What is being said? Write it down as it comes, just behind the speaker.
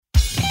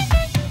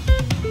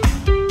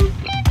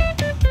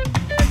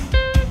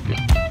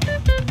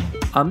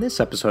On this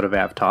episode of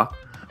AvTalk,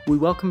 we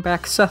welcome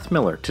back Seth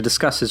Miller to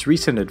discuss his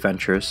recent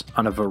adventures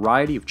on a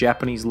variety of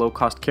Japanese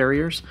low-cost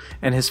carriers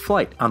and his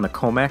flight on the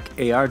Comac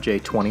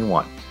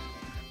ARJ-21.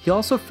 He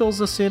also fills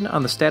us in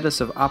on the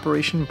status of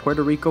Operation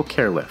Puerto Rico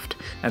Carelift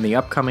and the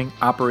upcoming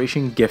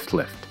Operation Gift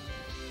Lift.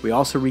 We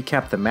also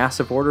recap the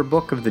massive order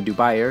book of the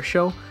Dubai Air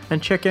Show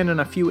and check in on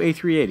a few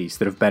A380s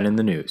that have been in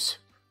the news.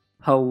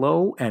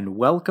 Hello and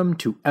welcome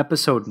to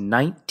episode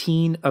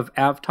 19 of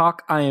AvTalk.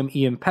 I am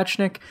Ian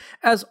Petchnick,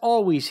 as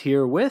always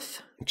here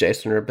with...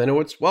 Jason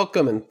Rabinowitz.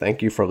 Welcome and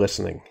thank you for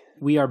listening.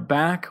 We are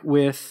back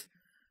with...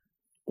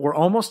 We're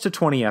almost to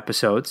 20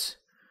 episodes.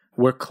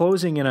 We're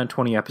closing in on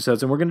 20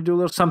 episodes, and we're going to do a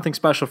little something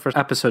special for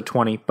episode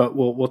 20, but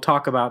we'll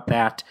talk about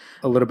that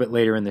a little bit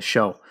later in the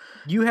show.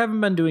 You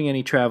haven't been doing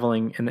any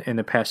traveling in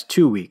the past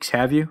 2 weeks,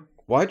 have you?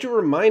 Why'd you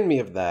remind me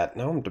of that?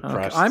 Now I'm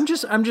depressed. Okay.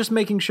 I'm just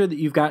making sure that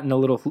you've gotten a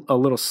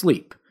little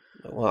sleep.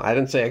 Well, I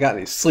didn't say I got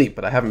any sleep,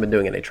 but I haven't been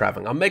doing any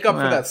traveling. I'll make up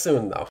for that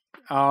soon, though.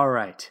 All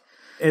right.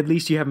 At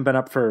least you haven't been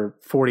up for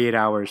 48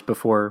 hours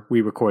before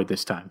we record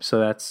this time, so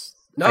that's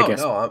I'm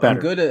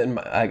good.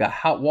 I got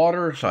hot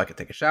water, so I can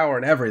take a shower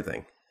and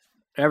everything.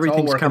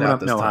 Everything's coming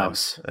up no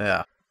house.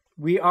 Yeah.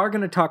 We are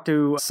going to talk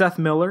to Seth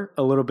Miller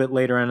a little bit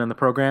later on in the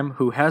program,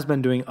 who has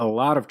been doing a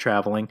lot of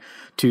traveling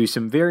to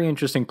some very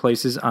interesting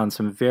places on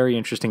some very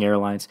interesting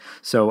airlines.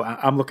 So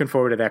I'm looking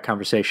forward to that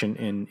conversation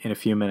in a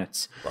few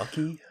minutes.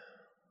 Lucky.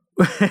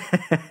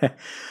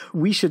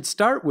 We should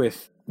start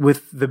with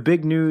the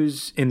big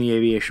news in the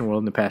aviation world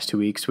in the past 2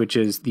 weeks, which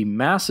is the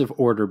massive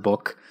order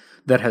book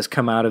that has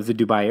come out of the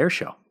Dubai Air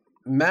Show.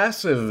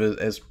 Massive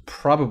is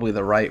probably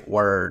the right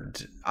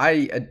word.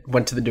 I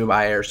went to the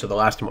Dubai Air Show the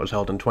last time it was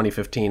held in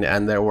 2015,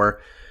 and there were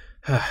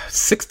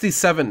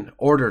 67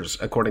 orders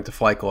according to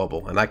Flight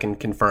Global, and I can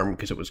confirm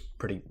because it was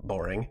pretty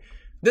boring.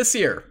 This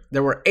year,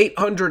 there were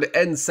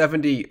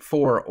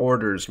 874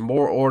 orders,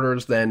 more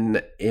orders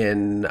than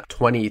in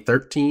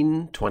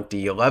 2013,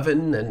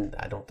 2011, and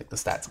I don't think the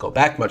stats go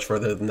back much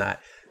further than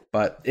that,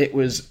 but it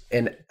was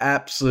an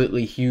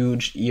absolutely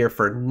huge year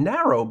for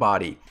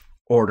narrow-body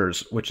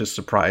orders, which is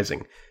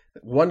surprising.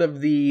 One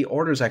of the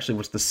orders actually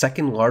was the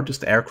second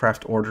largest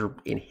aircraft order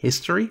in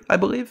history, I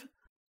believe.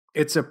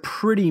 It's a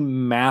pretty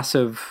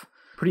massive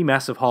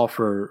haul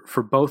for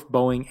both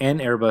Boeing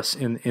and Airbus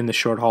in the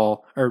short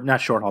haul, or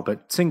not short haul,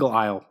 but single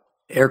aisle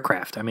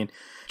aircraft. I mean,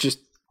 just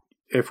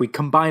if we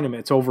combine them,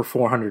 it's over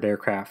 400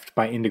 aircraft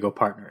by Indigo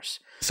Partners.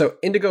 So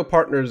Indigo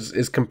Partners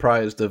is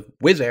comprised of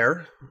Wizz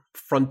Air,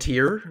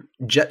 Frontier,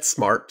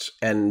 JetSmart,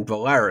 and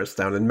Volaris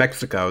down in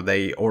Mexico.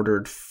 They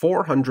ordered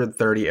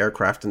 430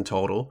 aircraft in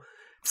total.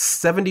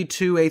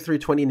 72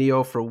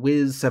 A320neo for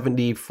Wizz,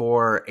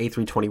 74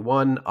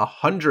 A321,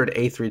 100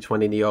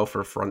 A320neo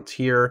for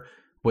Frontier,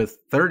 with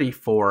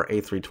 34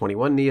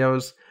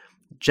 A321neos.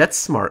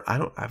 JetSmart,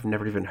 I've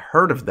never even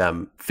heard of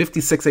them.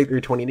 56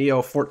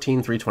 A320neo,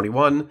 14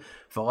 321.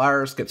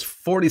 Volaris gets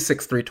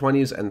 46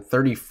 320s and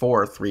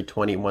 34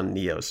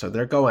 321neos. So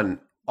they're going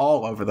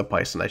all over the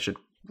place, and I should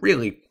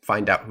really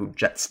find out who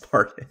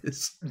JetSmart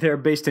is. They're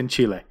based in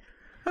Chile.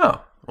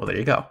 Oh, well, there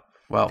you go.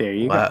 Well, there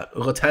you go.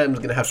 LATAM's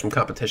going to have some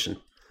competition.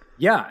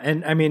 Yeah,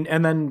 and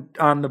then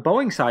on the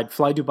Boeing side,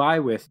 Fly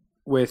Dubai with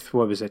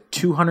what was it,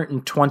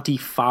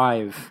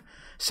 225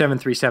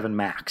 737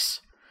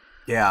 MAX.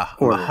 Yeah,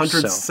 orders,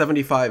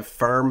 175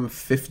 firm,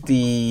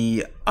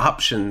 50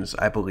 options,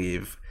 I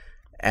believe.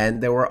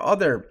 And there were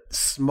other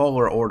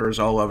smaller orders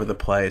all over the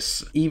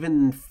place.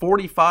 Even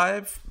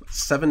 45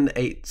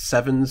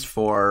 787s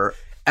for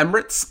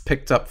Emirates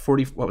picked up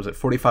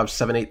 45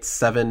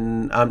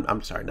 787.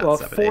 I'm sorry,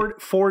 not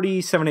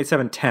 40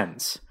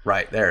 787-10s.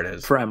 Right, there it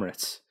is. For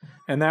Emirates.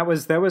 And that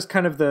was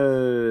kind of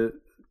the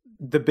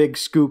big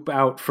scoop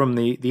out from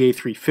the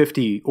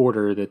A350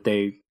 order that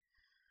they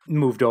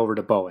moved over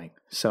to Boeing.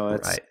 So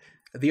it's right.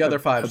 The other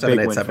 5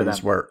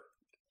 787s were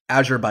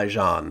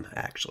Azerbaijan,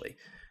 actually,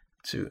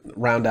 to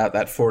round out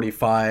that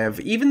 45.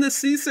 Even the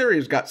C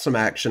Series got some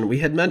action. We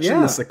had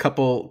mentioned this a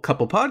couple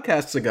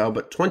podcasts ago,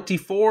 but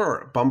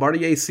 24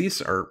 Bombardier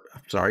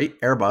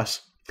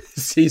Airbus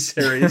C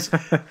Series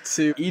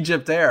to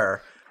Egypt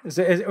Air.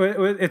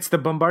 It's the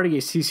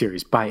Bombardier C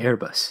Series by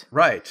Airbus.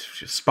 Right.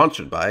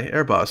 Sponsored by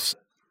Airbus.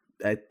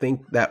 I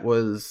think that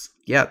was,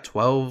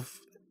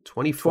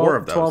 24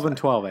 of those. 12 and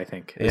 12, I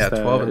think. 12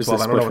 and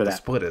 12. I don't know what the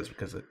split is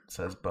because it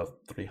says both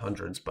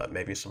 300s, but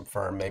maybe some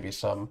firm, maybe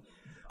some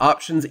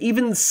options.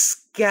 Even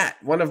SCAT,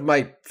 one of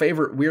my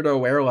favorite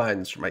weirdo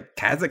airlines from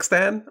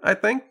Kazakhstan, I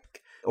think,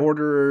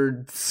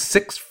 ordered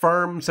 6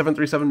 firm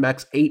 737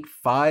 MAX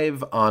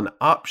 8.5 on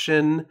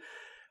option.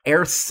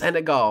 Air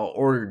Senegal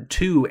ordered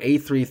 2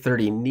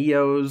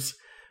 A330neos.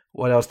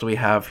 What else do we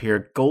have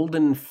here?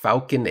 Golden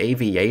Falcon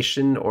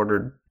Aviation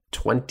ordered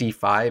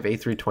 25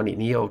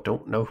 A320neo.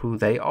 Don't know who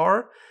they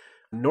are.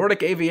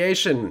 Nordic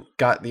Aviation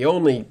got the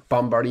only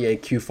Bombardier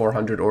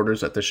Q400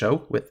 orders at the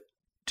show with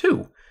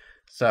 2.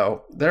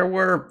 So there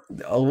were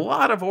a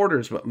lot of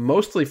orders, but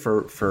mostly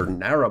for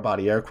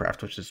narrow-body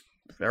aircraft, which is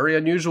very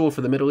unusual for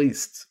the Middle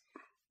East.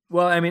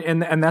 Well, I mean,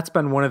 and that's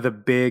been one of the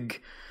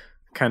big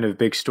kind of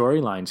big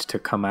storylines to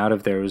come out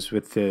of there was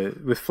with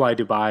Fly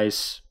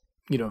Dubai's,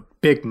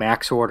 big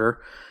max order.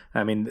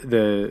 I mean,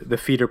 the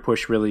feeder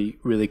push really,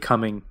 really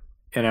coming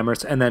in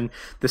Emirates. And then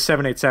the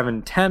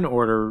 787-10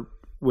 order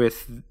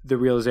with the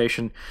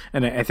realization,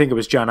 and I think it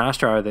was John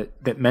Ostrower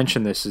that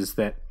mentioned this, is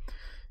that,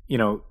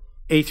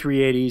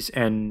 A380s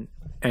and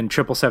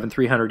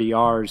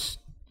 777-300ERs,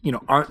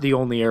 aren't the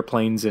only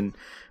airplanes, and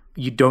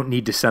you don't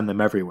need to send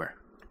them everywhere.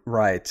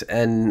 Right.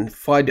 And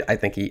I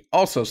think he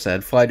also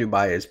said Fly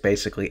Dubai is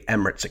basically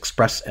Emirates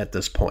Express at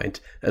this point,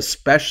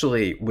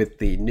 especially with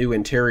the new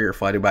interior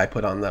Fly Dubai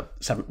put on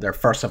their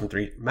first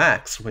 73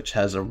 MAX, which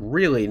has a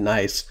really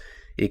nice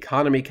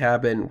economy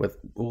cabin with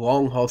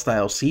long-haul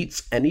style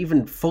seats and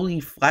even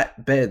fully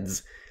flat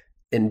beds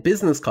in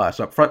business class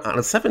up front on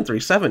a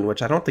 737,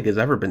 which I don't think has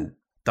ever been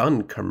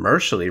done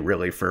commercially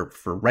really for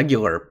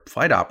regular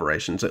flight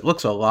operations. It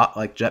looks a lot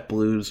like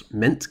JetBlue's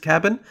Mint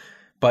cabin,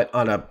 but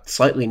on a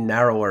slightly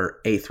narrower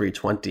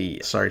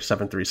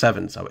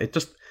 737. So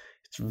it's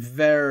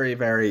very,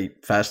 very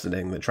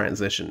fascinating, the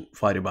transition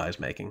Fly Dubai is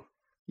making.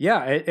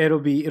 Yeah, it'll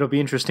be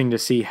interesting to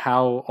see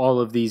how all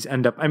of these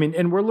end up. I mean,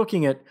 and we're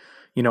looking at,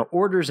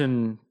 orders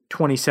in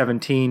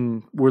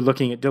 2017, we're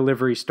looking at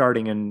delivery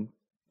starting in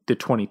the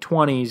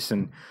 2020s.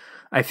 And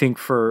I think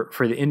for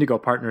the Indigo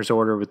Partners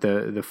order with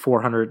the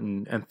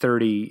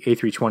 430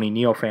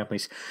 A320neo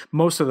families,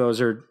 most of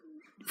those are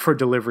for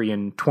delivery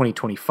in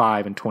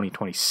 2025 and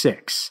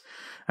 2026.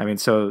 I mean,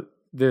 so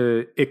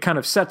it kind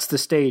of sets the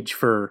stage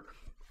for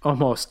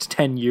almost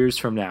 10 years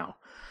from now,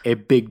 a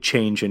big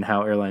change in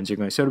how airlines are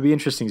going. So it'll be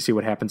interesting to see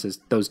what happens as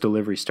those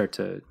deliveries start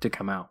to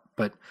come out.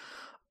 But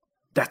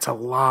that's a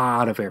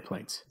lot of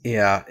airplanes.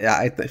 Yeah.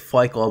 I think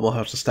Flight Global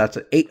has the stats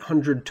at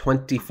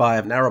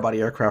 825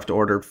 narrow-body aircraft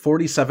ordered,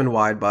 47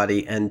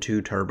 wide-body, and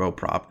 2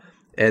 turboprop.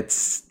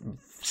 It's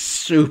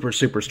super,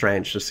 super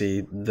strange to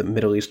see the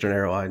Middle Eastern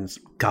airlines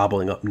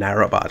gobbling up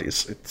narrow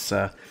bodies. It's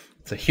a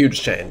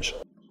huge change.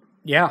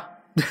 Yeah.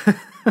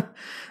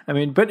 I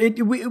mean, but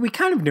we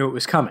kind of knew it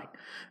was coming.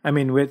 I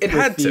mean, with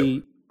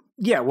to.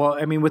 Yeah, well,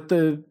 I mean, with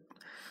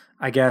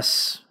I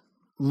guess,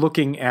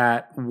 looking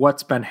at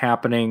what's been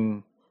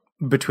happening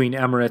between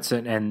Emirates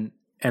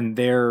and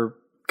their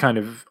kind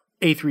of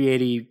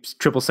A380,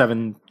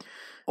 777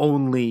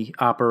 only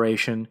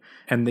operation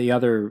and the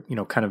other,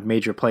 kind of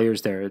major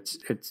players there,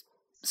 it's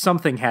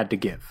something had to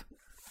give.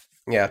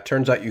 Yeah, it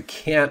turns out you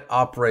can't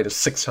operate a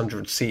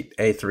 600-seat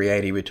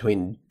A380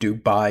 between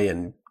Dubai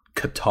and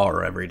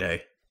Qatar every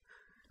day.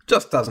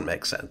 Just doesn't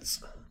make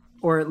sense.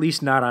 Or at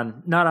least not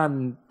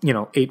on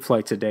 8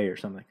 flights a day or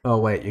something. Oh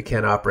wait, you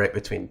can't operate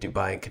between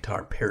Dubai and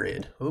Qatar.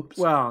 Period. Oops.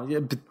 Well,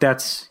 yeah, but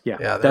that's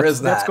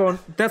that.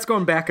 That's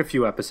going back a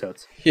few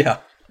episodes. Yeah.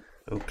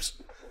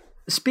 Oops.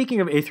 Speaking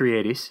of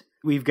A380s,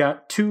 we've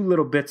got 2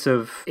 little bits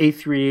of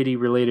A380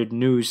 related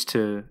news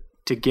to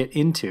get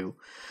into.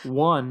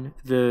 One,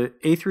 the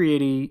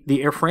A380,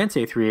 the Air France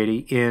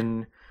A380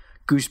 in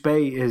Goose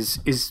Bay is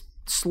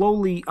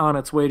slowly on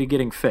its way to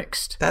getting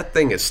fixed. That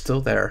thing is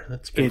still there.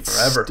 It's forever. It's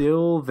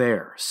still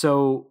there.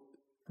 So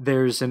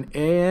there's an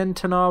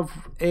Antonov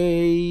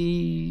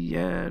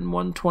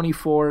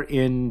AN124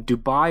 in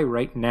Dubai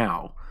right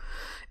now.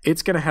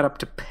 It's going to head up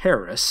to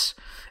Paris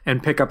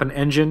and pick up an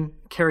engine,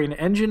 carry an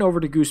engine over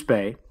to Goose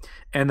Bay,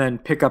 and then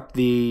pick up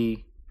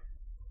the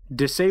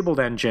disabled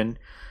engine,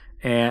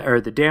 or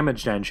the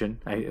damaged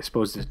engine. I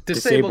suppose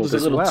disabled is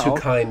a little too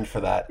kind for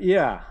that.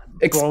 Yeah.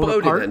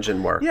 Exploded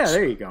engine works. Yeah,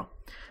 there you go.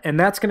 And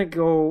that's going to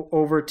go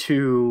over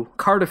to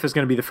Cardiff is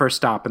going to be the first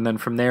stop. And then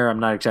from there, I'm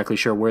not exactly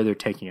sure where they're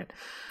taking it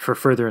for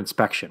further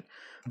inspection.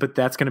 But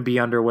that's going to be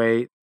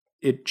underway.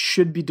 It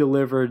should be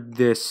delivered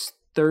this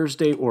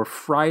Thursday or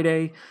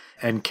Friday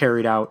and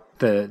carried out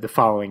the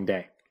following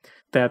day.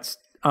 That's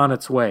on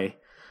its way.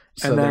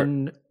 So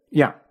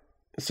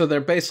So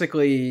they're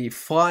basically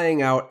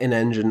flying out an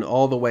engine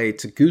all the way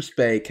to Goose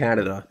Bay,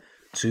 Canada,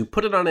 to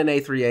put it on an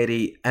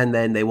A380, and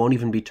then they won't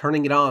even be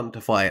turning it on to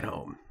fly it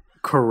home.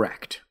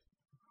 Correct.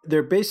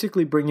 They're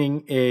basically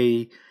bringing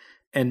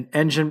an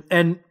engine,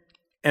 and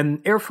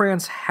Air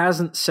France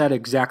hasn't said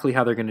exactly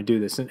how they're going to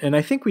do this. And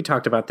I think we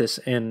talked about this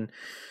in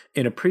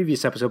a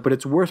previous episode, but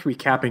it's worth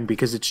recapping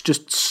because it's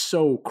just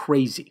so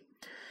crazy.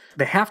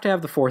 They have to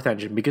have the 4th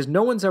engine because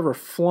no one's ever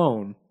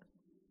flown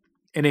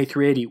an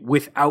A380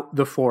 without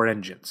the 4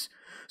 engines.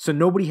 So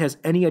nobody has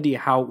any idea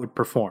how it would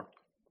perform.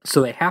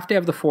 So they have to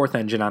have the 4th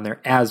engine on there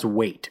as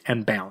weight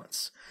and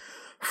balance.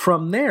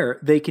 From there,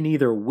 they can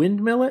either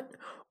windmill it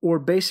or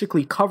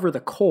basically cover the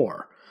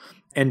core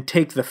and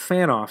take the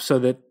fan off so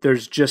that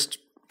there's just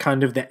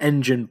kind of the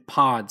engine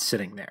pod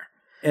sitting there.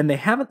 And they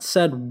haven't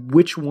said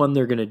which one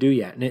they're going to do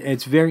yet. And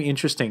it's very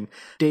interesting.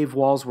 Dave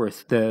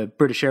Walsworth, the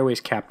British Airways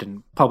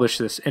captain, published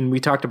this, and we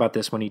talked about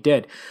this when he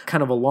did,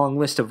 kind of a long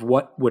list of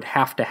what would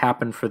have to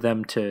happen for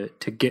them to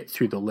get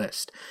through the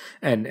list.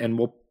 And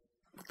we'll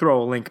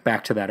throw a link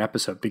back to that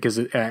episode because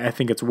I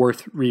think it's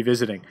worth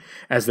revisiting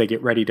as they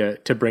get ready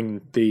to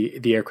bring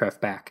the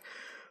aircraft back.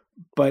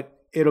 But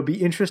it'll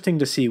be interesting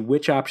to see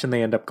which option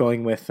they end up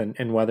going with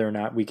and whether or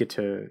not we get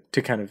to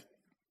kind of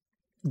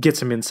get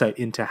some insight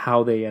into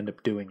how they end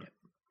up doing it.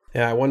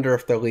 Yeah, I wonder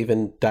if they'll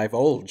even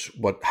divulge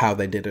how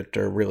they did it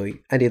or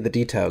really any of the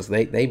details.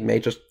 They may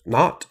just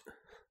not.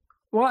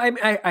 Well,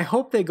 I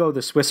hope they go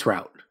the Swiss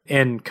route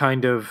and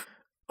kind of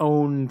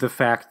own the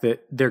fact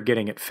that they're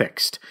getting it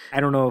fixed.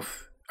 I don't know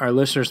if our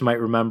listeners might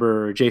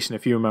remember, or Jason,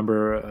 if you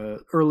remember,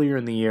 earlier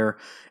in the year,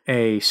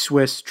 a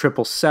Swiss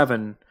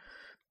 777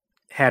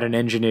 had an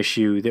engine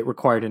issue that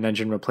required an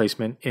engine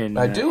replacement in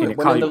I do. It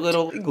went in the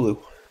little igloo.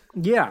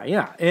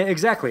 Yeah,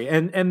 exactly.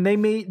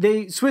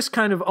 And Swiss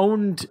kind of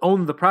owned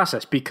the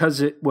process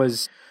because it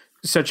was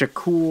such a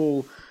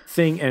cool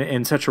thing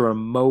and such a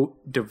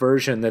remote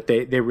diversion that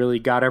they really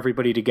got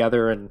everybody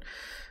together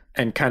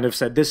and kind of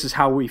said, this is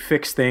how we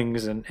fix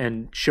things,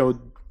 and showed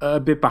a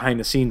bit behind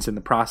the scenes in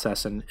the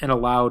process and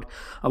allowed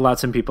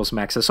some people some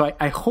access. So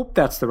I hope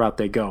that's the route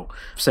they go,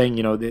 saying,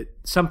 that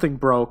something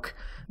broke,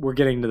 we're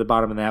getting to the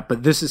bottom of that,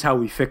 but this is how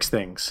we fix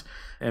things.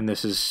 And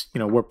this is,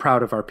 we're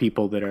proud of our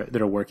people that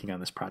are working on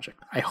this project.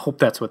 I hope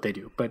that's what they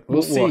do, but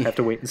we'll have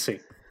to wait and see.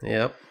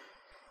 Yep.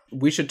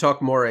 We should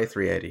talk more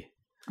A380.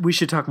 We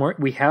should talk more.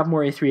 We have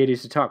more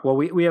A380s to talk. Well,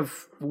 we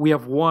have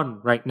one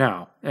right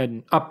now,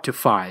 and up to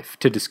 5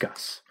 to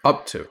discuss.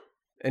 Up to,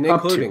 and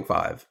including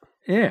 5.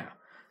 Yeah.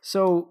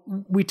 So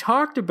we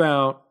talked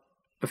about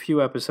a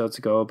few episodes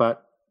ago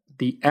about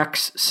the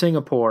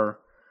ex-Singapore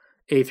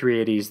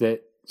A380s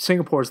that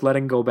Singapore's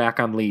letting go back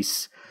on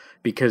lease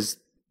because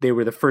they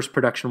were the first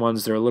production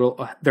ones. They're a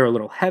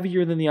little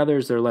heavier than the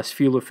others. They're less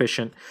fuel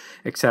efficient,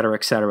 et cetera,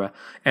 et cetera.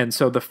 And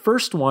so the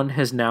first one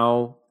has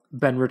now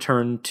been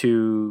returned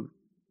to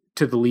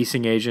the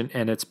leasing agent,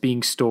 and it's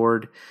being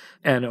stored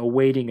and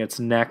awaiting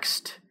its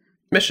next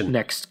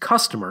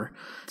customer.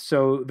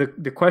 So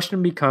the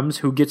question becomes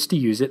who gets to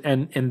use it.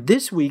 And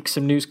this week,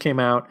 some news came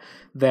out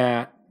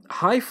that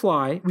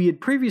Hi-Fly, we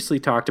had previously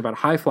talked about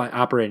Hi-Fly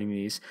operating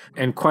these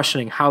and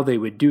questioning how they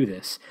would do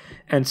this.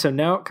 And so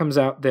now it comes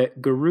out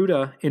that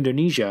Garuda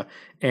Indonesia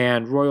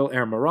and Royal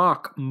Air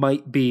Maroc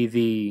might be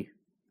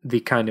the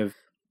kind of,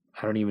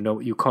 I don't even know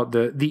what you call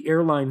it, the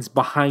airlines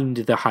behind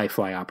the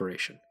Hi-Fly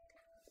operation.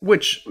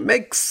 Which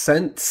makes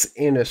sense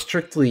in a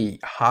strictly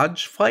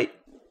Hajj flight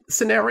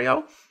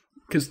scenario,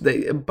 because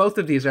both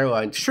of these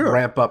airlines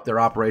ramp up their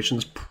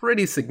operations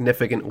pretty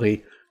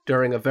significantly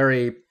during a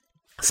very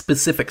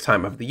specific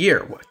time of the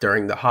year,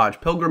 during the Hajj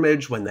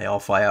pilgrimage, when they all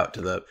fly out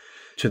to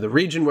the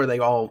region where they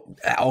all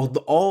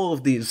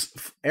of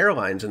these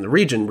airlines in the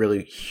region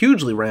really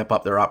hugely ramp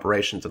up their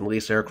operations and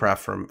lease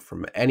aircraft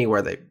from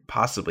anywhere they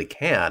possibly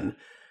can.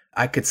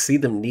 I could see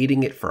them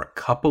needing it for a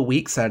couple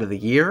weeks out of the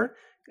year,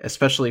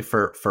 especially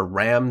for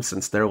Ram,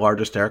 since their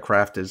largest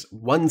aircraft is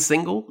one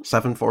single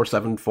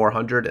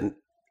 747-400, and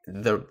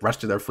the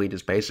rest of their fleet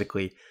is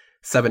basically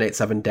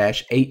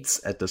 787-8s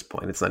at this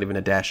point. It's not even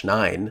a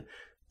 -9.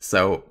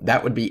 So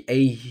that would be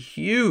a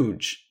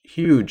huge,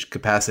 huge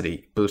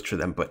capacity boost for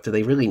them. But do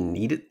they really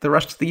need it the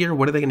rest of the year?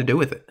 What are they going to do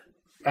with it?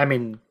 I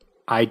mean,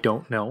 I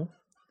don't know.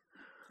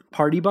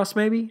 Party bus,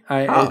 maybe?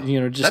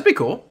 Just that'd be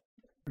cool.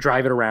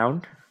 Drive it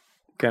around.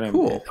 Kind of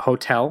cool.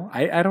 Hotel.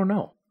 I don't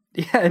know.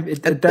 Yeah,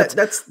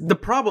 that's the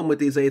problem with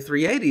these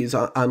A380s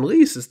on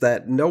lease, is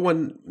that no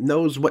one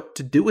knows what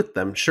to do with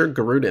them. Sure,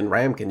 Garuda and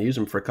Ram can use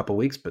them for a couple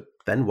weeks, but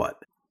then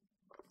what?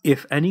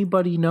 If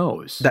anybody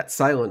knows... That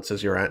silence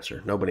is your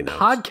answer. Nobody knows.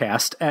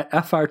 Podcast at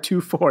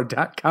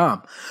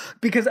fr24.com.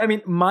 Because, I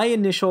mean, my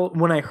initial...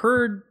 When I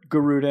heard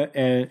Garuda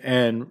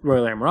and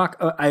Royal Air Maroc,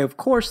 I, of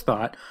course,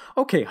 thought,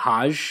 okay,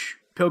 Hajj,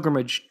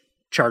 pilgrimage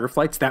charter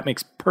flights, that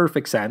makes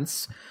perfect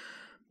sense.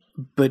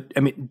 But, I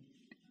mean,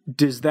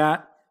 does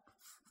that...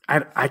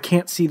 I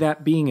can't see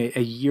that being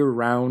a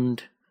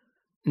year-round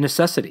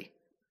necessity.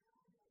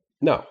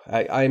 No,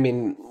 I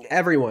mean,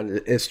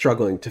 everyone is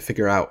struggling to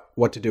figure out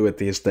what to do with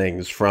these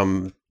things,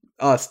 from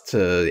us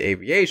to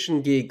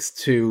aviation geeks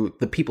to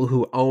the people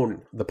who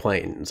own the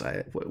planes.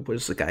 What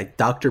was the guy,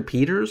 Dr.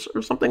 Peters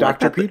or something like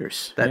that? Dr.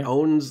 Peters.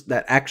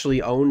 That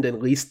actually owned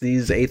and leased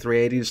these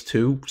A380s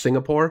to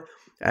Singapore,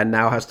 and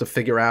now has to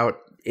figure out,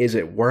 is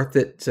it worth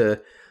it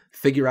to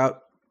figure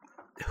out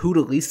who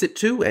to lease it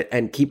to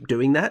and keep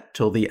doing that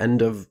till the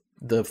end of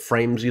the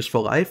frame's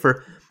useful life,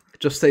 or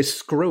just say,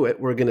 screw it,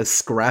 we're going to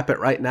scrap it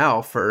right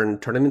now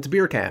and turn it into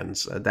beer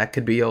cans. That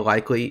could be a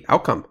likely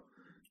outcome.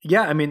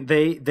 Yeah, I mean,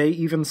 they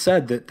even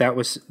said that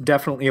was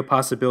definitely a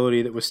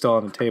possibility that was still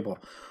on the table,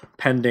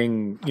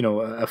 pending,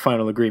 a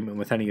final agreement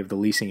with any of the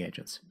leasing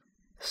agents.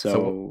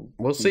 So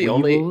we'll see.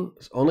 Only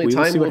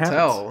time will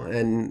tell.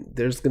 And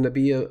there's going to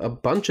be a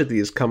bunch of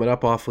these coming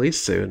up off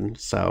lease soon.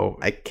 So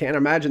I can't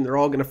imagine they're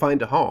all going to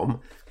find a home.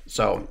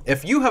 So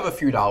if you have a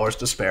few dollars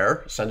to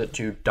spare, send it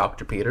to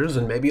Dr. Peters,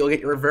 and maybe you'll get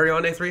your very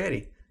own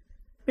A380.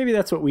 Maybe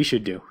that's what we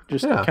should do.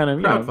 Just kind of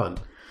crowdfund.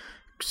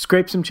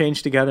 Scrape some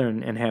change together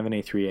and have an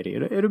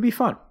A380. It'll be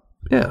fun.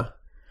 Yeah,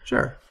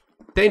 sure.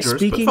 Dangerous,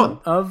 Speaking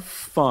but fun. of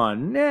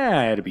fun,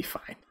 it'll be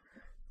fine.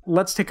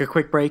 Let's take a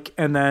quick break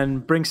and then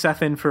bring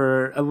Seth in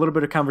for a little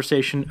bit of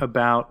conversation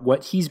about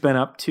what he's been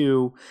up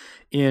to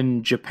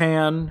in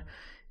Japan,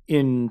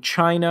 in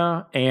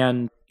China,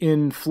 and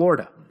in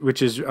Florida,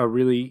 which is a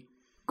really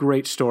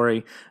great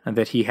story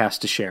that he has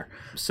to share.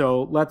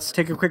 So let's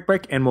take a quick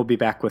break, and we'll be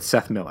back with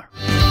Seth Miller.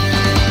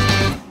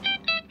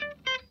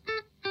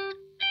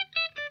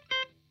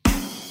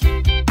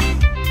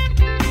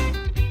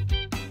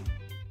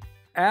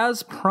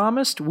 As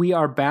promised, we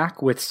are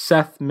back with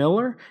Seth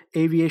Miller,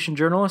 aviation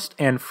journalist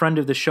and friend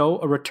of the show,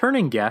 a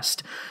returning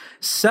guest.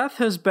 Seth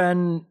has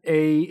been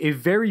a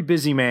very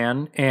busy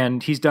man,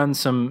 and he's done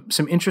some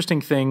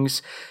interesting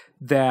things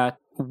that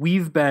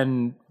we've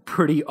been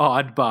pretty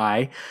awed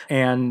by.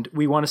 And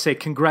we want to say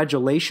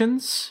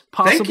congratulations,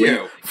 possibly. Thank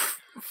you.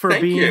 For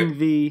being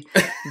the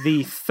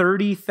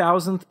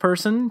 30,000th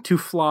person to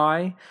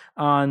fly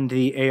on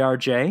the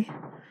ARJ.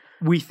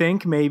 We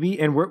think maybe,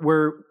 and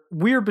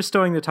we're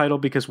bestowing the title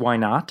because why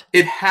not?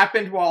 It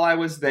happened while I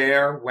was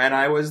there, when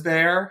I was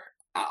there.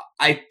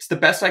 It's the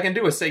best I can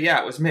do is say, yeah,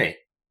 it was me.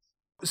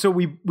 So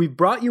we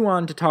brought you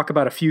on to talk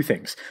about a few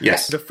things.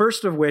 Yes. The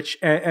first of which,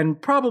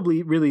 and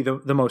probably really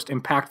the most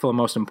impactful and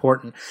most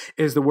important,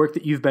 is the work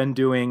that you've been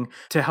doing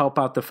to help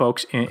out the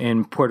folks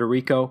in Puerto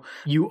Rico.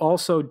 You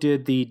also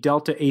did the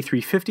Delta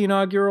A350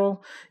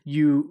 inaugural.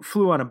 You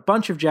flew on a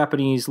bunch of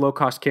Japanese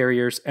low-cost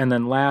carriers. And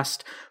then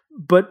last,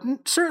 but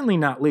certainly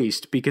not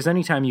least, because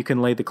anytime you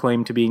can lay the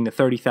claim to being the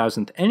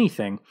 30,000th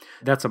anything,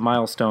 that's a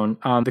milestone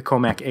on the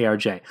COMAC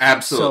ARJ.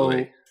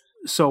 Absolutely.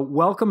 So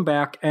welcome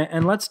back,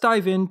 and let's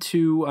dive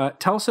into,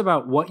 tell us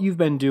about what you've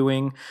been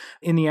doing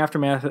in the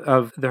aftermath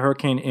of the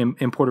hurricane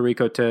in Puerto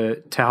Rico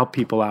to help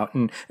people out,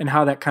 and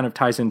how that kind of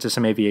ties into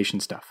some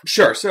aviation stuff.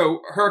 Sure.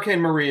 So Hurricane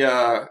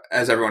Maria,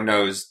 as everyone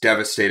knows,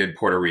 devastated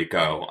Puerto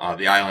Rico.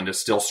 The island is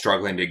still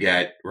struggling to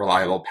get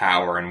reliable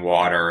power and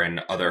water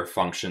and other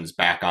functions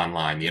back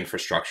online. The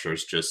infrastructure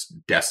is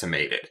just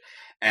decimated.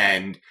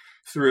 And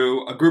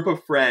through a group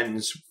of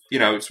friends,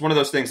 it's one of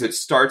those things that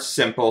starts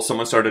simple.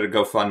 Someone started a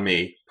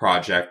GoFundMe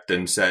project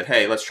and said,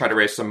 hey, let's try to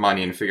raise some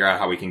money and figure out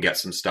how we can get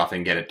some stuff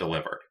and get it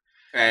delivered.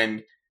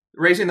 And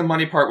raising the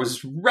money part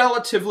was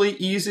relatively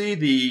easy.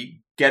 The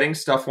getting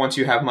stuff once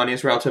you have money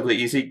is relatively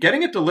easy.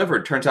 Getting it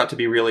delivered turns out to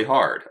be really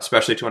hard,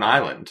 especially to an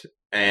island.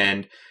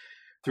 And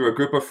through a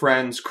group of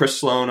friends, Chris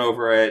Sloan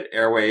over at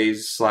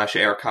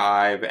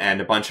Airways/Archive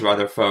and a bunch of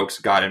other folks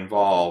got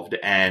involved,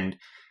 and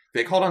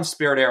they called on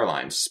Spirit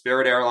Airlines.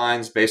 Spirit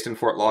Airlines, based in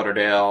Fort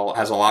Lauderdale,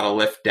 has a lot of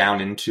lift down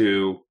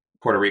into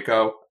Puerto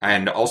Rico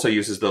and also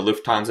uses the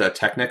Lufthansa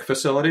Technik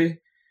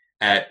facility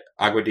at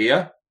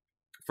Aguadilla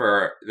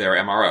for their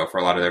MRO, for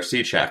a lot of their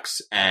C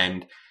checks.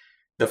 And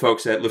the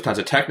folks at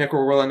Lufthansa Technik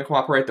were willing to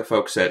cooperate. The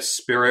folks at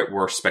Spirit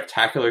were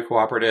spectacularly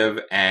cooperative.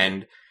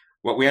 And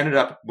what we ended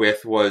up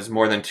with was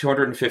more than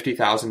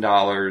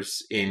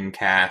 $250,000 in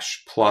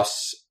cash,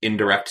 plus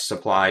indirect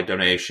supply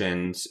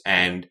donations,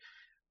 and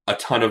a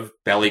ton of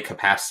belly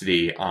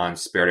capacity on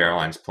Spirit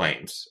Airlines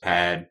planes.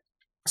 Had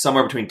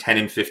somewhere between 10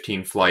 and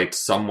 15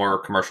 flights. Some were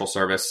commercial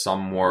service.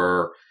 Some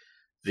were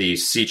the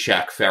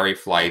C-check ferry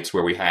flights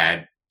where we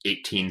had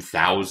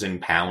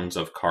 18,000 pounds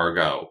of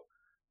cargo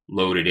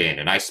loaded in.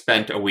 And I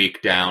spent a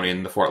week down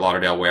in the Fort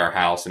Lauderdale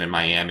warehouse and in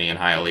Miami and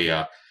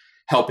Hialeah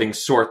helping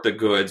sort the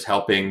goods,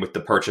 helping with the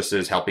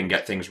purchases, helping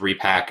get things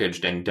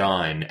repackaged and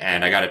done.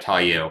 And I got to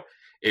tell you,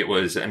 it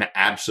was an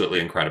absolutely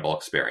incredible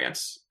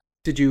experience.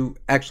 Did you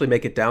actually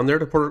make it down there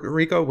to Puerto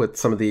Rico with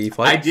some of the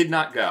flights? I did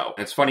not go.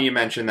 It's funny you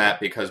mentioned that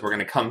because we're going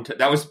to come to...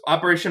 That was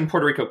Operation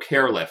Puerto Rico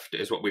Care Lift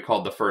is what we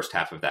called the first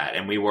half of that.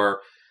 And we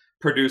were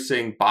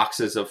producing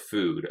boxes of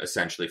food,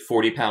 essentially,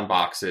 40-pound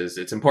boxes.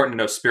 It's important to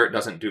know Spirit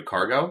doesn't do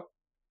cargo.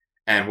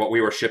 And what we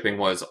were shipping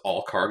was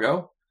all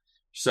cargo.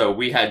 So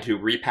we had to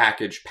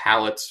repackage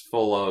pallets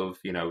full of,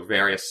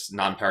 various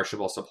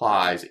non-perishable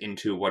supplies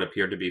into what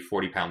appeared to be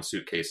 40-pound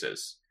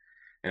suitcases.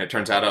 And it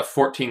turns out a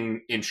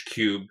 14-inch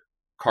cube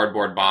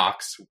cardboard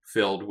box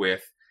filled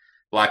with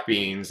black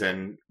beans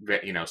and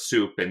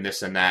soup and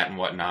this and that and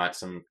whatnot,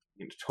 some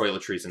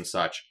toiletries and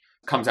such,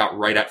 comes out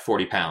right at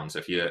 40 pounds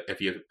if you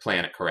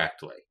plan it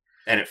correctly,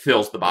 and it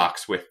fills the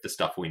box with the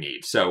stuff we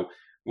need. So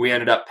we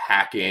ended up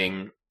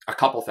packing a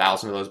couple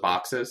thousand of those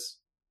boxes.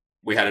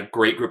 We had a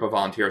great group of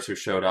volunteers who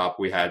showed up.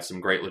 We had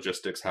some great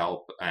logistics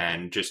help,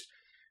 and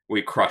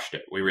we crushed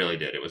it. We really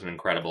did. It was an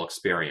incredible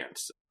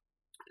experience.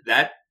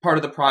 That part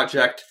of the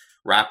project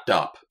wrapped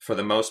up for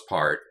the most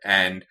part.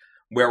 And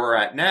where we're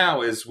at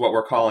now is what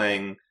we're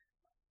calling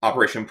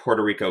Operation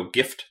Puerto Rico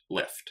Gift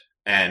Lift.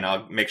 And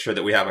I'll make sure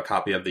that we have a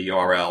copy of the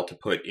URL to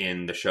put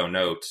in the show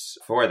notes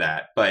for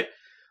that. But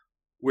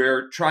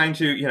we're trying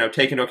to,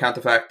 take into account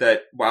the fact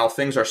that while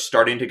things are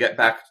starting to get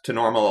back to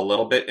normal a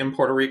little bit in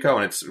Puerto Rico,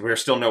 and we're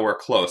still nowhere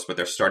close, but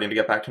they're starting to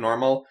get back to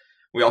normal,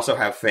 we also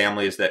have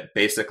families that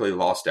basically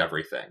lost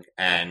everything.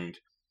 And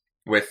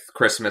with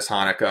Christmas,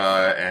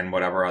 Hanukkah, and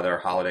whatever other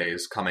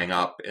holidays coming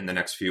up in the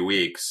next few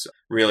weeks,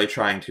 really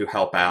trying to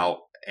help out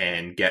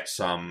and get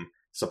some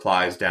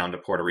supplies down to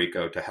Puerto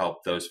Rico to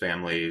help those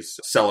families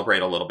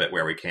celebrate a little bit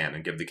where we can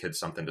and give the kids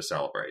something to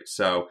celebrate.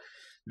 So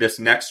this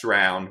next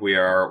round, we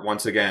are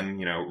once again,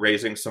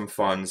 raising some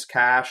funds,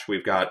 cash.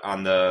 We've got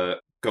on the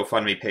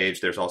GoFundMe page,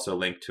 there's also a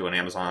link to an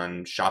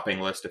Amazon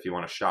shopping list if you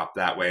want to shop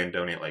that way and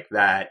donate like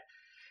that.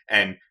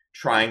 And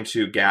trying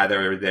to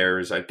gather.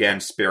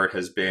 Spirit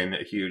has been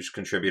a huge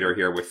contributor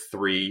here with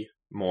 3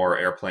 more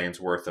airplanes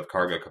worth of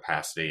cargo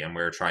capacity, and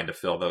we're trying to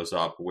fill those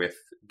up with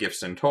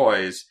gifts and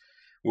toys,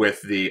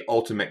 with the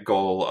ultimate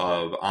goal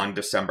of, on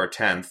December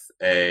 10th,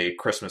 a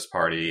Christmas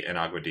party in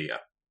Aguadilla.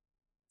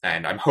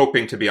 And I'm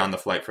hoping to be on the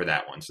flight for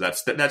that one. So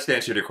that's the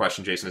answer to your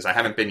question, Jason, is I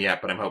haven't been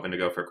yet, but I'm hoping to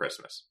go for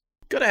Christmas.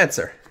 Good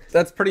answer.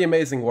 That's pretty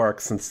amazing work,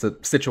 since the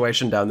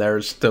situation down there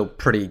is still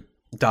pretty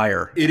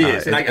dire. It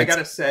is. And I got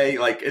to say,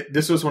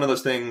 this was one of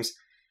those things,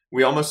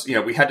 we almost,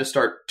 we had to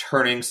start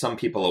turning some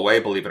people away,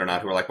 believe it or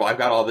not, who were like, well, I've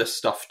got all this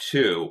stuff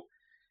too.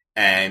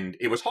 And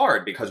it was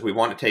hard because we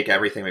want to take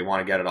everything, we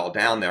want to get it all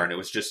down there. And it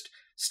was just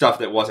stuff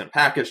that wasn't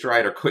packaged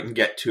right or couldn't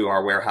get to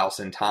our warehouse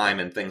in time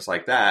and things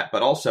like that.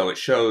 But also it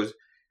shows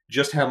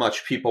just how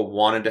much people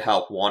wanted to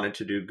help, wanted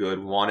to do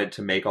good, wanted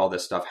to make all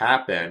this stuff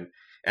happen,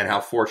 and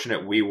how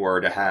fortunate we were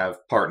to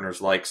have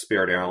partners like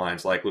Spirit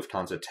Airlines, like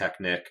Lufthansa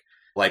Technik,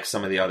 like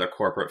some of the other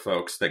corporate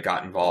folks that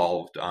got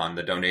involved on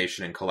the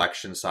donation and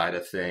collection side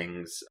of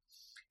things.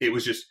 It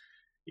was just,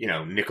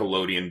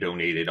 Nickelodeon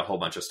donated a whole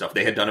bunch of stuff.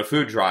 They had done a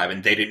food drive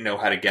and they didn't know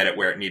how to get it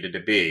where it needed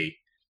to be.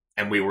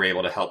 And we were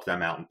able to help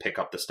them out and pick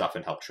up the stuff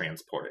and help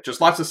transport it.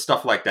 Just lots of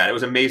stuff like that. It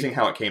was amazing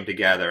how it came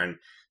together. And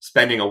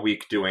spending a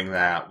week doing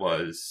that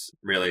was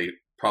really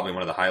probably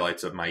one of the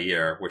highlights of my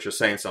year, which is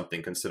saying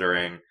something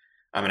considering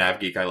I'm an av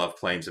geek. I love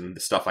planes, and the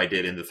stuff I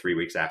did in the 3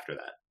 weeks after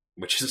that,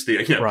 which is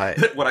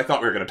right. What I thought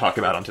we were going to talk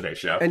about on today's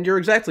show. And you're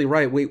exactly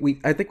right.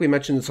 I think we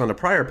mentioned this on a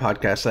prior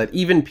podcast, that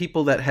even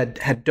people that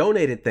had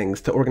donated things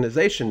to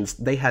organizations,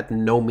 they had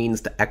no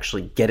means to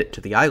actually get it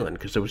to the island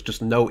because there was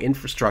just no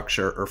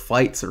infrastructure or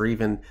flights or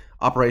even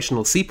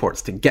operational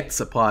seaports to get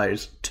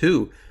supplies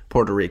to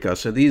Puerto Rico.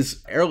 So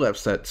these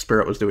airlifts that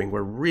Spirit was doing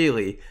were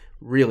really,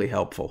 really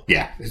helpful.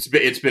 Yeah, it's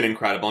been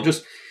incredible. And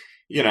just,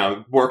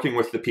 working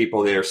with the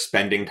people that are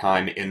spending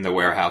time in the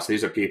warehouse.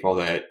 These are people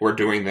that were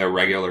doing their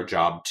regular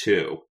job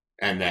too.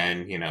 And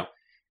then,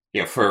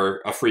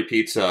 for a free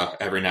pizza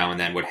every now and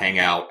then would hang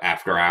out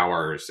after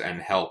hours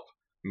and help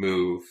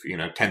move,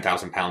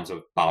 10,000 pounds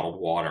of bottled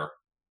water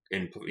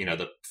in,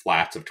 the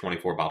flats of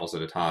 24 bottles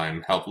at a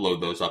time, help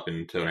load those up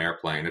into an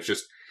airplane.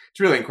 It's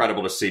really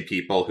incredible to see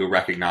people who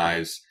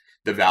recognize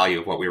the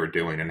value of what we were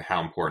doing and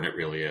how important it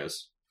really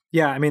is.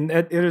 Yeah, I mean,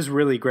 it is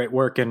really great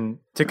work, and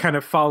to kind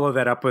of follow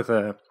that up with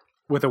a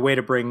way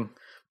to bring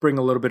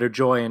a little bit of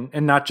joy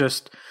and not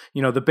just,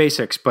 the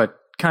basics, but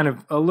kind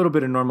of a little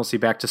bit of normalcy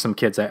back to some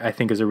kids, I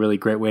think is a really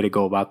great way to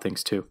go about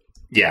things too.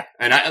 Yeah,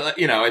 and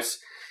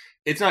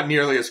it's not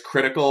nearly as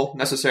critical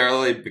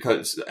necessarily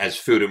because as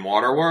food and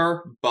water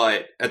were,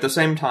 but at the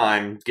same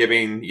time,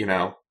 giving,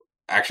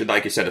 actually,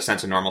 like you said, a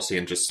sense of normalcy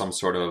and just some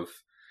sort of,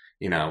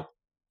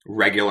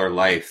 regular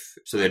life,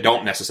 so they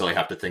don't necessarily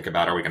have to think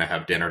about, are we going to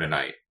have dinner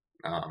tonight?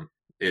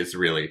 Is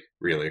really,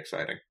 really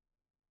exciting.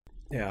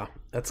 Yeah,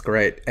 that's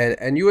great.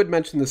 And you had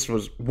mentioned this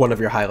was one of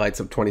your highlights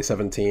of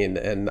 2017,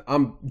 and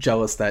I'm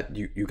jealous that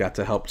you got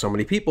to help so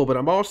many people, but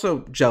I'm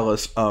also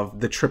jealous of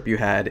the trip you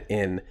had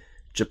in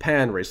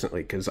Japan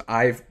recently, because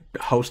I've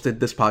hosted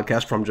this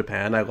podcast from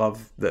Japan. I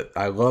love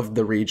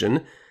the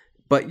region,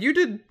 but you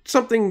did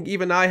something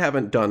even I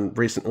haven't done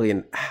recently.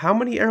 And how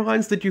many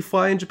airlines did you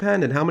fly in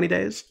Japan and how many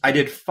days? I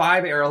did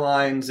 5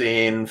 airlines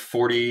in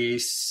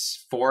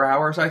 44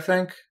 hours, I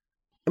think.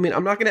 I mean,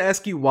 I'm not going to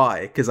ask you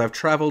why, because I've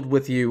traveled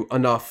with you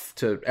enough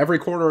to every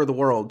corner of the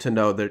world to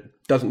know there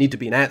doesn't need to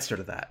be an answer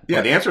to that. Yeah,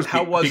 but the answer is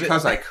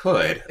because I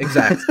could.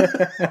 Exactly.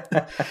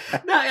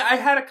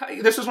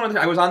 No, this was one of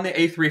the, I was on the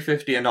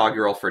A350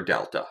 inaugural for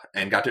Delta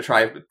and got to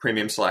try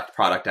Premium Select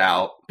product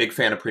out. Big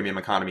fan of Premium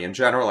Economy in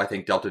general. I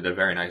think Delta did a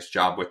very nice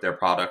job with their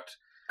product.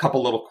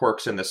 Couple little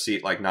quirks in the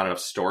seat, like not enough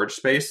storage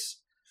space,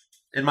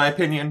 in my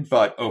opinion,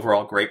 but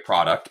overall great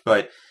product.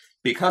 But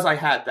because I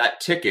had that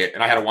ticket,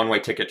 and I had a one-way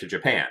ticket to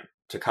Japan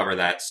to cover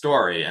that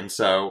story, and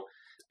so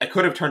I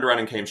could have turned around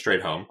and came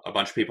straight home. A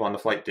bunch of people on the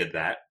flight did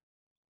that.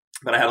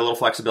 But I had a little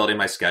flexibility in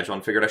my schedule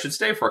and figured I should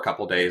stay for a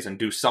couple days and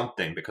do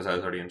something because I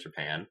was already in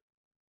Japan.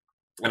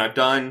 And I've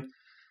done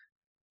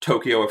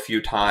Tokyo a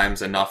few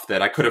times, enough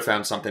that I could have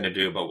found something to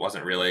do, but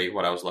wasn't really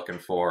what I was looking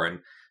for, and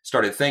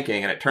started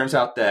thinking. And it turns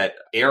out that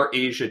Air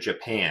Asia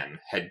Japan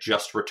had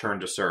just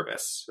returned to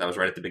service. That was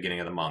right at the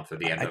beginning of the month, or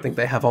the end. I think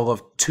they have all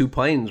of 2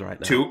 planes right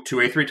now. Two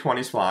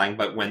A320s flying.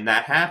 But when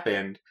that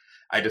happened,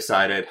 I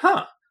decided,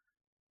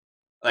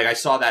 like I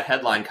saw that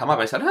headline come up.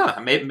 I said,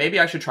 maybe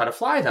I should try to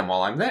fly them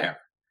while I'm there.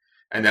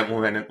 And then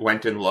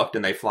went and looked,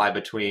 and they fly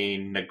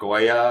between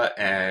Nagoya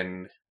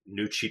and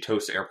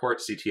Nuchitos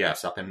Airport,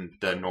 CTS, up in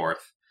the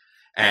north.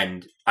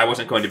 And I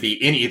wasn't going to be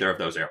in either of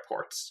those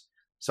airports.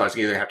 So I was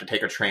either have to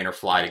take a train or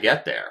fly to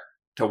get there,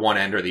 to one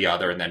end or the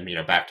other, and then,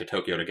 back to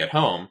Tokyo to get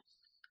home.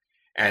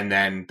 And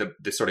then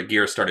the sort of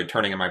gears started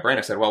turning in my brain.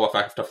 I said, well, if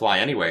I have to fly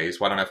anyways,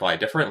 why don't I fly a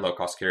different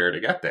low-cost carrier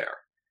to get there?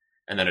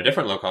 And then a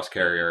different low-cost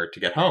carrier to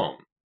get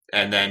home.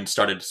 And then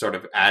started sort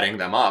of adding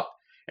them up.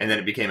 And then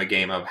it became a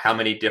game of how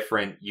many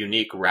different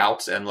unique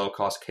routes and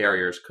low-cost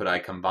carriers could I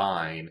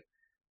combine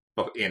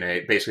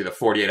in basically the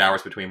 48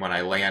 hours between when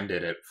I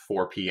landed at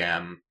 4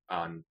 p.m.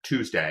 on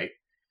Tuesday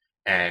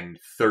and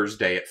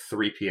Thursday at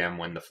 3 p.m.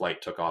 when the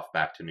flight took off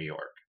back to New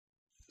York.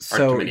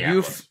 So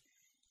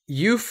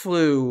you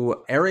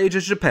flew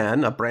AirAsia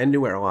Japan, a brand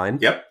new airline.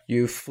 Yep.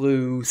 You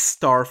flew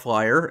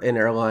Starflyer, an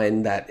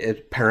airline that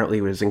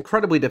apparently was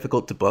incredibly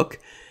difficult to book.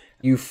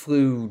 You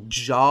flew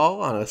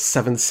JAL on a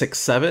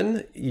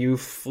 767. You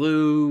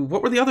flew...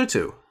 What were the other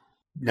two?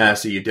 No,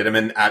 so you did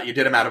them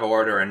out of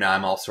order, and now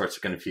I'm all sorts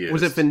of confused.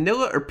 Was it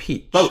vanilla or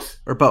peach? Both.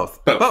 Or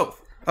both?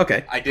 Both.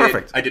 Okay,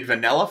 perfect. I did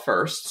vanilla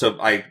first, so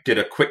I did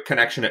a quick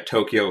connection at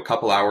Tokyo, a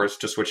couple hours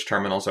to switch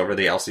terminals over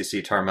the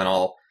LCC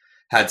terminal,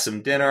 had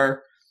some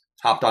dinner,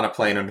 hopped on a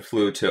plane and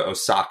flew to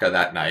Osaka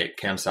that night,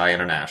 Kansai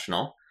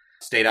International,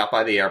 stayed out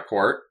by the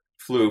airport,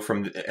 flew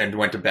and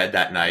went to bed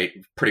that night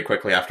pretty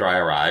quickly after I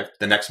arrived.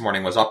 The next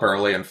morning was up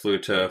early and flew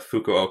to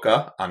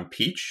Fukuoka on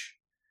Peach,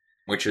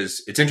 which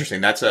it's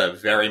interesting. That's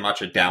very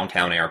much a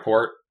downtown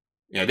airport.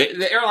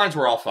 The airlines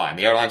were all fine.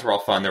 The airlines were all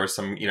fun. There was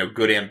some,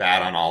 good and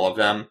bad on all of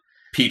them.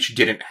 Peach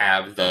didn't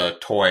have the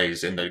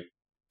toys in the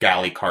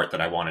galley cart that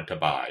I wanted to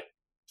buy.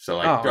 So,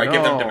 do I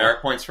give them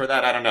demerit points for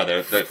that? I don't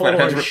know.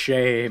 For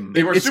shame.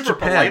 They were super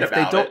polite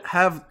about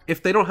it.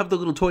 If they don't have the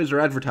little toys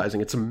or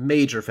advertising, it's a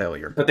major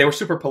failure. But they were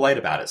super polite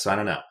about it, so I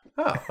don't know.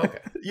 Oh, okay.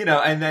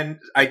 And then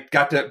I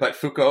got but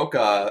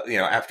Fukuoka,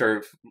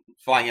 after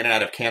flying in and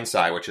out of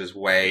Kansai, which is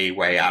way,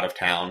 way out of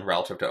town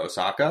relative to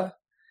Osaka,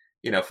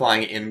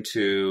 flying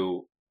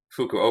into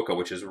Fukuoka,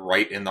 which is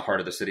right in the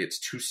heart of the city. It's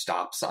 2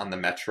 stops on the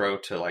metro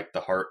to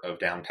the heart of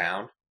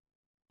downtown.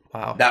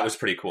 Wow. That was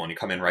pretty cool. And you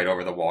come in right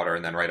over the water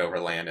and then right over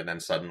land. And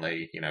then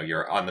suddenly,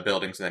 you're on the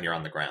buildings and then you're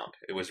on the ground.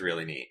 It was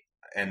really neat.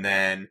 And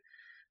then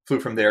flew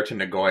from there to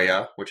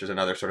Nagoya, which is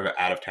another sort of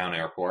out of town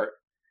airport.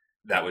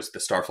 That was the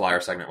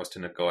Starflyer segment was to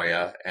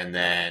Nagoya. And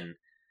then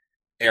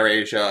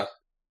AirAsia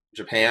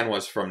Japan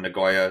was from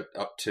Nagoya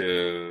up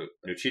to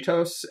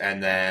Nuchitos,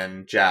 and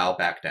then JAL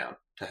back down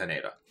to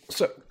Haneda.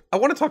 So I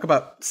want to talk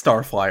about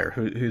Starflyer,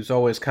 who's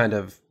always kind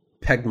of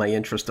pegged my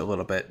interest a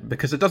little bit,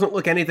 because it doesn't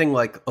look anything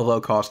like a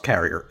low-cost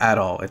carrier at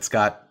all. It's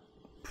got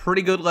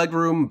pretty good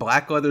legroom,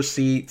 black leather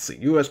seats, a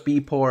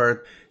USB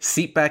port,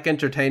 seat back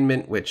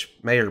entertainment, which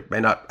may or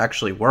may not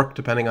actually work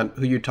depending on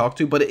who you talk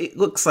to, but it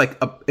looks like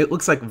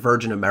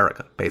Virgin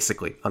America,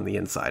 basically, on the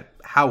inside.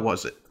 How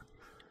was it?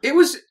 It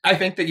was, I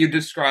think that you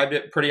described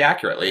it pretty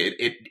accurately.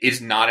 It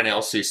is not an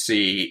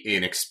LCC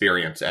in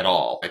experience at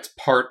all. It's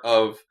part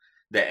of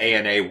the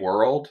ANA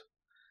world.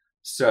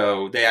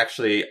 So they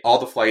actually,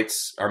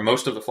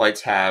 most of the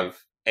flights have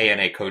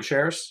ANA code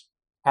shares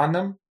on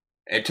them.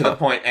 And to the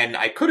point, and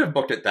I could have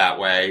booked it that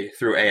way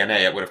through ANA.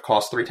 It would have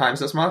cost 3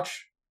 times as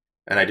much.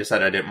 And I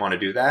decided I didn't want to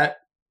do that.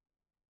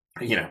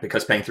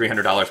 Because paying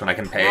 $300 when I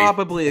can pay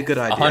probably a good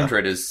idea.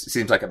 $100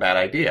 seems like a bad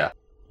idea.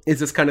 Is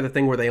this kind of the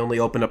thing where they only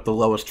open up the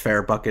lowest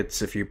fare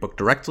buckets if you book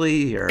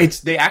directly? Or?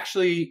 They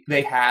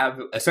have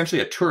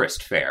essentially a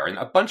tourist fare, and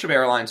a bunch of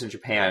airlines in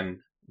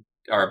Japan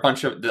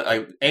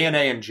ANA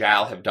and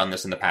JAL have done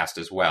this in the past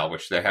as well,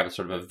 which they have a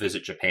sort of a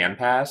Visit Japan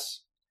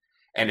pass.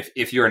 And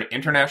if you're an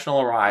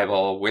international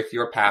arrival with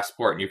your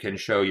passport and you can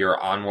show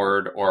your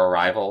onward or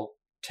arrival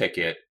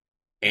ticket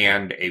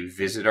and a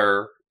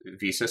visitor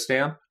visa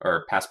stamp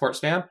or passport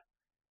stamp,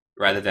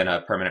 rather than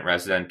a permanent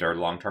resident or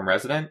long-term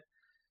resident,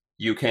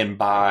 you can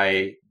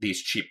buy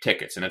these cheap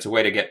tickets, and it's a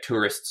way to get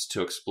tourists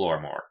to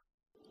explore more.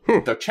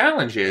 The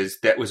challenge is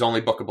that was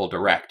only bookable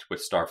direct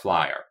with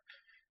Starflyer.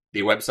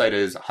 The website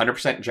is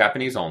 100%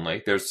 Japanese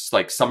only. There's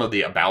some of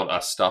the About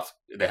Us stuff.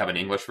 They have an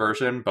English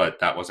version, but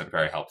that wasn't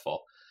very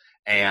helpful.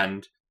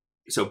 And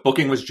so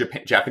booking was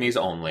Japanese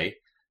only.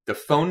 The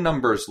phone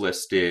numbers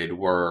listed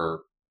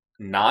were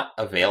not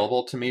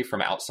available to me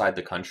from outside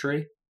the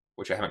country,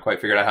 which I haven't quite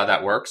figured out how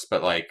that works,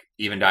 but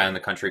even dialing the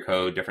country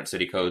code, different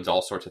city codes,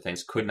 all sorts of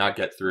things, could not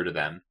get through to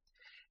them.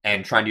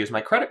 And trying to use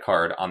my credit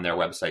card on their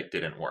website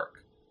didn't work.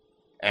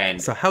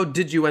 And so how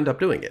did you end up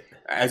doing it?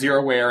 As you're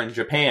aware, in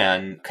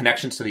Japan,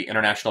 connections to the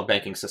international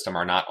banking system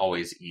are not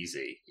always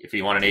easy. If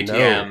you want an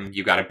ATM,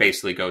 you got to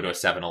basically go to a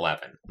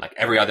 7-Eleven.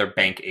 Every other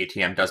bank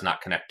ATM does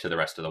not connect to the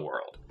rest of the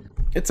world.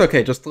 It's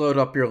okay. Just load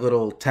up your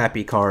little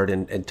Tappy card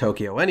in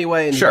Tokyo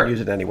anyway, and you can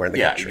use it anywhere in the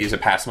country. Yeah, use a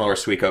Passmo or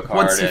Suico card.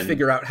 Once you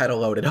figure out how to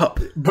load it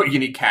up. But you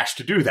need cash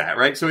to do that,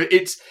 right? So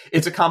it's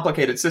a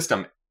complicated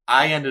system.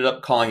 I ended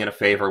up calling in a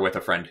favor with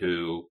a friend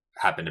who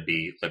happened to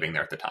be living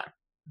there at the time.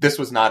 This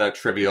was not a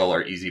trivial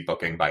or easy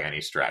booking by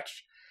any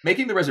stretch.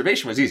 Making the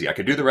reservation was easy. I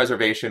could do the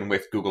reservation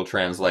with Google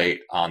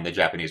Translate on the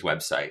Japanese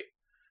website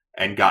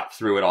and got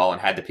through it all and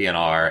had the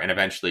PNR and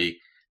eventually,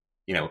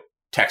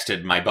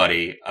 texted my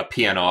buddy a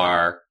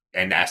PNR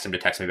and asked him to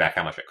text me back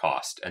how much it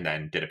cost and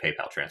then did a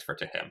PayPal transfer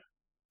to him.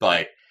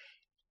 But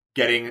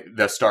getting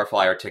the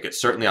Starflyer ticket,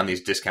 certainly on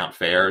these discount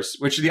fares,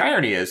 which the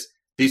irony is,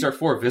 these are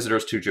for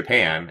visitors to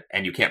Japan,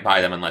 and you can't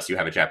buy them unless you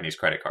have a Japanese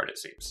credit card, it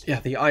seems.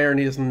 Yeah, the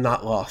irony is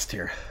not lost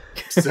here.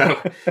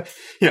 So,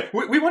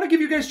 we want to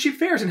give you guys cheap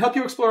fares and help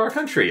you explore our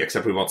country,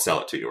 except we won't sell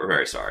it to you. We're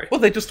very sorry. Well,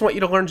 they just want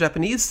you to learn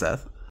Japanese,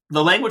 Seth.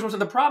 The language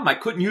wasn't the problem. I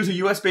couldn't use a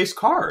US-based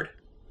card.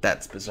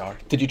 That's bizarre.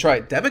 Did you try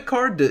a debit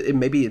card?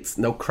 Maybe it's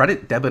no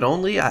credit, debit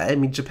only? I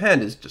mean,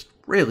 Japan is just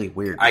really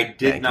weird. I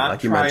did not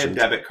try a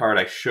debit card.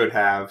 I should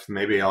have.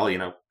 Maybe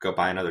I'll, go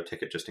buy another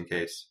ticket just in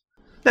case.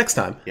 Next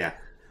time. Yeah.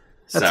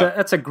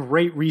 That's a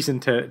great reason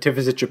to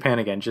visit Japan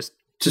again, just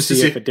to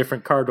see if a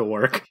different card will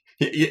work.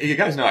 You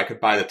guys know I could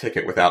buy the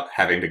ticket without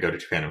having to go to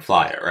Japan and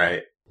fly it,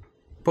 right?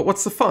 But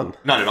what's the fun?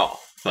 Not at all,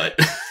 but...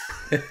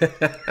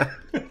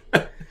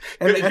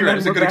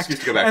 It's a good excuse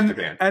to go back to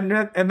Japan.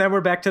 And then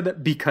we're back to the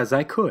because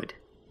I could.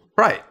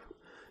 Right.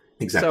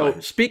 Exactly. So,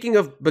 speaking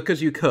of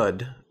because you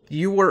could,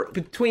 you were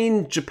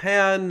between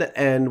Japan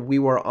and we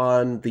were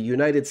on the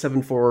United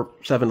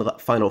 747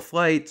 final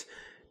flight,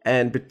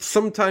 and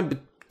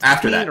sometime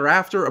after that, or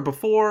after or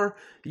before,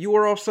 you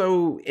were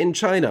also in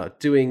China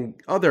doing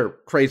other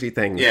crazy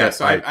things. Yeah,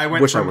 so I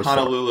went from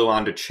Honolulu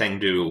on to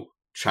Chengdu,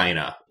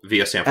 China,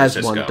 via San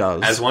Francisco.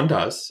 As one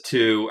does.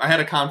 I had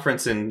a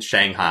conference in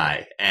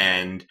Shanghai,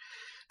 and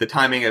the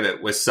timing of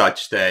it was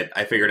such that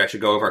I figured I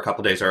should go over a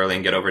couple days early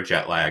and get over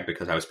jet lag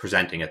because I was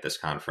presenting at this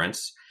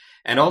conference.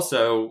 And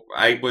also,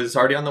 I was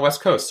already on the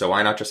West Coast, so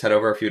why not just head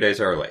over a few days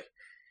early?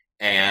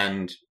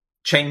 And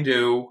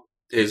Chengdu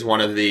is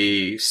one of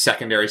the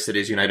secondary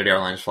cities United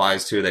Airlines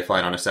flies to. They fly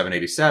it on a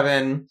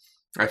 787.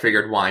 I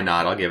figured, why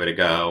not? I'll give it a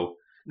go.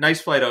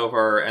 Nice flight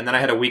over, and then I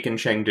had a week in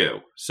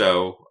Chengdu.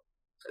 So,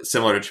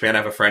 similar to Japan, I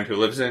have a friend who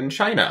lives in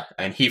China,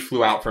 and he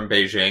flew out from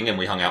Beijing, and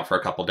we hung out for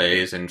a couple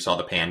days and saw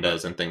the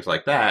pandas and things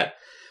like that.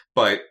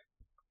 But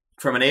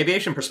from an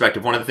aviation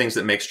perspective, one of the things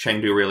that makes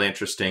Chengdu really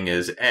interesting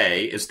is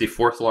it's the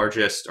fourth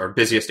largest or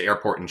busiest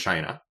airport in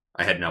China.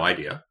 I had no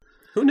idea.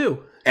 Who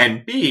knew?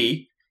 And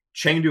B,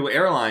 Chengdu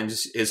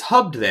Airlines is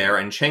hubbed there,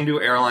 and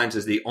Chengdu Airlines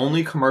is the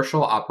only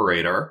commercial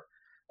operator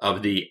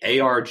of the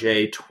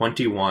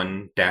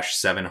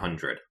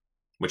ARJ-21-700,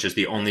 which is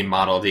the only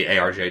model of the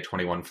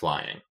ARJ-21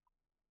 flying.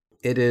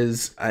 It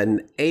is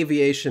an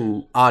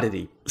aviation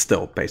oddity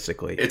still,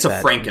 basically. It's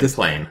a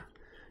Frankenplane.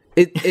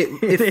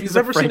 If you've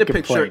ever seen a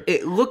picture,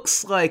 it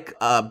looks like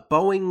a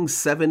Boeing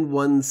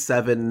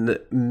 717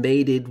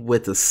 mated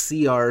with a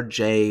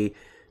CRJ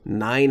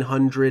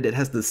 900. It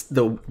has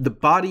the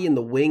body and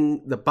the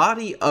wing, the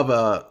body of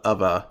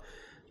a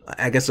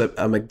I guess a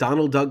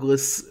McDonnell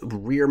Douglas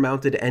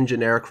rear-mounted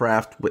engine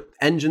aircraft with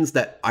engines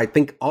that I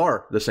think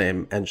are the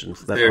same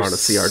engines that are on a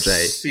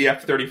CRJ.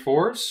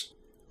 CF-34s?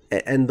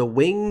 And the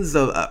wings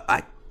of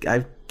I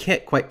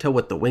can't quite tell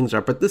what the wings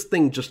are, but this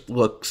thing just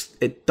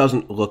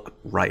doesn't look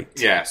right.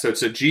 Yeah, so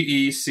it's a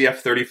GE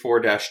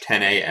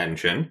CF-34-10A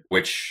engine,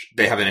 which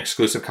they have an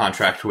exclusive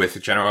contract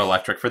with General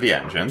Electric for the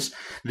engines.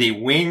 The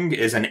wing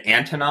is an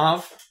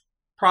Antonov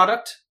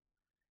product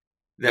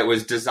that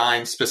was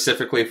designed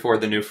specifically for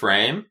the new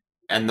frame,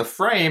 and the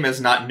frame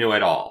is not new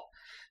at all.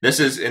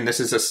 This is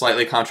a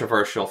slightly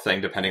controversial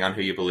thing depending on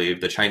who you believe.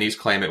 The Chinese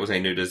claim it was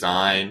a new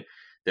design.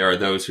 There are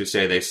those who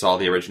say they saw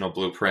the original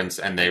blueprints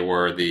and they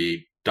were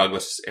the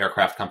Douglas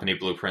Aircraft Company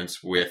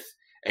blueprints with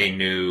a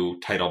new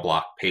title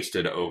block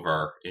pasted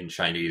over in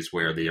Chinese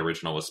where the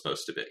original was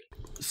supposed to be.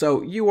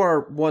 So you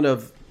are one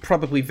of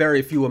probably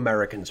very few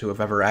Americans who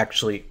have ever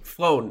actually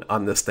flown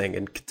on this thing,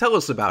 and tell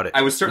us about it.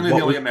 I was certainly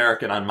the only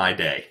American on my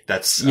day.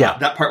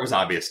 That part was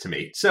obvious to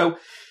me. So,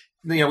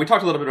 we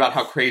talked a little bit about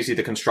how crazy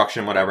the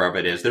construction, whatever of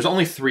it is. There's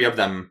only 3 of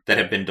them that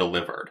have been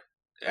delivered.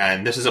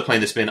 And this is a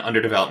plane that's been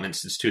under development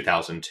since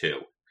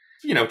 2002.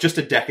 Just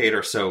a decade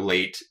or so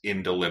late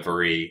in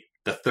delivery.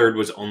 The third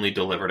was only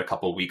delivered a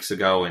couple weeks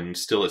ago and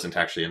still isn't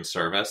actually in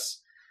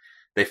service.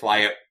 They fly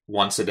it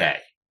once a day.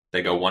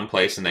 They go one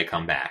place and they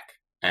come back.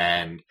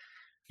 And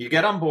you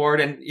get on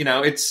board and,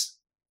 it's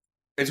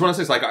one of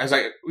those things like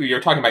you're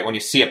talking about when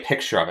you see a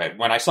picture of it.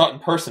 When I saw it in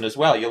person as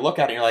well, you look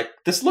at it and you're like,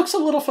 this looks a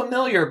little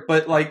familiar,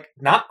 but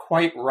not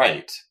quite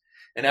right.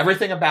 And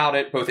everything about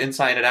it, both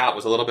inside and out,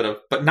 was a little bit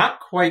but not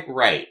quite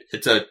right.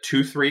 It's a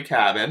 2-3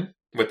 cabin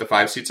with the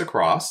 5 seats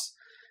across,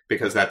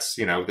 because that's,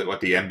 what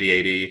the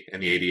MD-80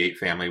 and the 88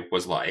 family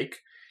was like.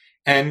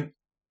 And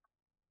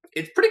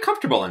it's pretty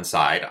comfortable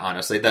inside,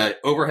 honestly. The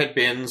overhead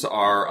bins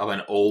are of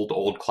an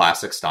old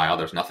classic style.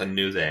 There's nothing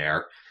new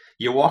there.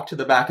 You walk to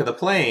the back of the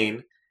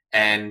plane,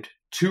 and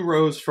 2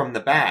 rows from the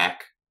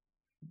back,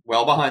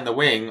 well behind the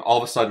wing, all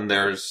of a sudden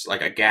there's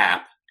a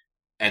gap,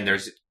 and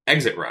there's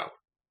exit row.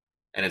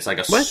 And it's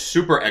a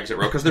super exit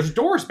row, because there's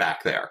doors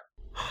back there.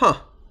 Huh.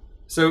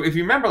 So if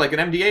you remember, an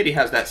MD-80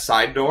 has that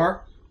side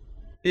door.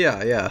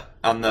 Yeah.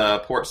 On the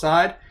port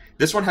side.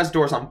 This one has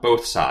doors on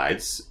both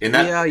sides.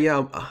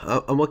 Yeah.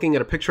 I'm looking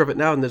at a picture of it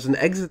now, and there's an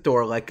exit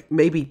door,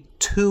 maybe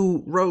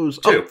 2 rows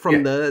up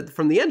from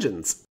the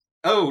engines.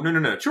 Oh,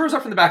 no. 2 rows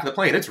up from the back of the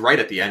plane. It's right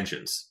at the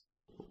engines.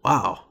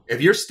 Wow.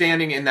 If you're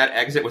standing in that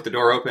exit with the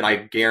door open, I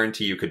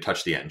guarantee you could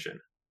touch the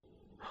engine.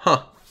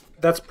 Huh.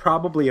 That's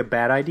probably a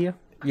bad idea.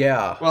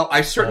 Yeah. Well,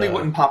 I certainly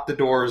wouldn't pop the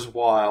doors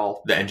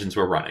while the engines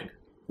were running.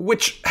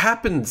 Which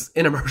happens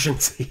in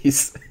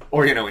emergencies.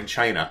 Or, in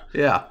China.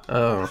 Yeah.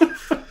 Oh.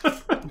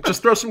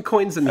 Just throw some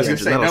coins in the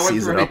engine. No one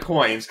threw any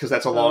coins, because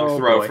that's a long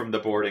throw from the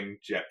boarding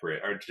jet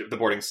bridge, or the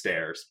boarding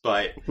stairs.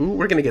 But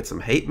we're going to get some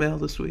hate mail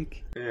this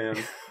week.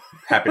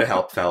 Happy to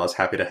help, fellas.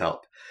 Happy to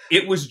help.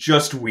 It was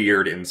just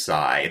weird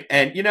inside.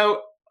 And,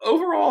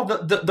 overall,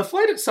 the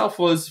flight itself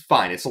was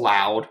fine. It's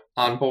loud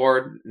on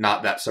board,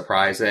 not that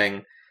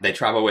surprising. They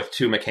travel with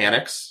 2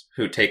 mechanics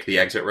who take the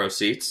exit row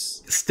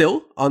seats.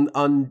 Still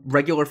on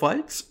regular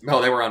flights?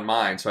 Well, they were on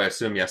mine, so I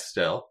assume yes,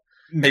 still.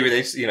 Maybe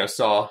they,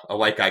 saw a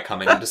white guy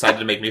coming and decided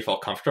to make me feel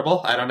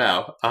comfortable. I don't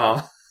know.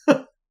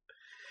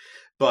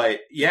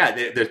 But yeah,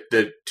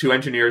 the 2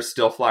 engineers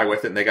still fly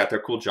with it, and they got their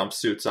cool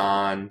jumpsuits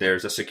on.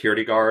 There's a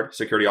security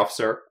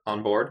officer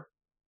on board.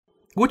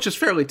 Which is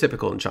fairly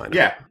typical in China.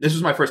 Yeah, this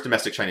was my first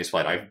domestic Chinese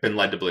flight. I've been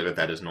led to believe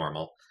that is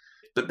normal.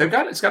 But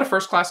it's got a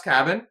first class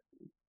cabin.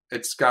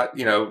 It's got,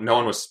 no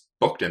one was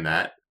booked in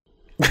that.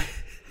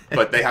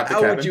 But they have the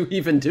cabin. How would you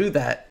even do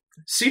that?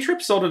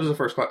 C-Trip sold it as a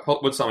first class,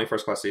 would sell me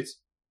first class seats.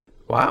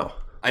 Wow.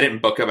 I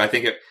didn't book them. I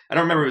don't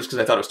remember if it was because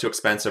I thought it was too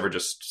expensive or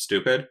just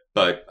stupid,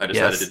 but I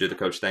decided to do the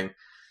coach thing.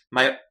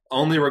 My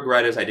only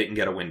regret is I didn't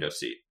get a window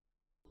seat.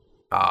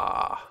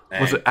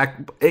 Was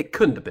it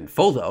couldn't have been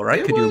full though,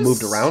 right? Could you have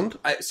moved around?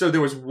 So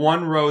there was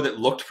one row that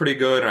looked pretty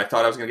good, and I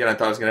thought I was going to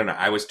get it, and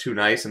I was too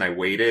nice, and I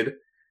waited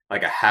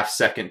like a half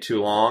second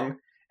too long,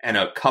 and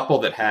a couple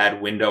that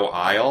had window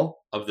aisle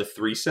of the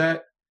 3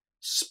 set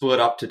split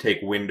up to take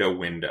window.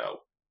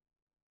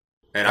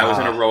 And I was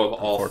in a row of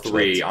all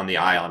 3 on the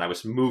aisle, and I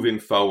was moving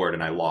forward,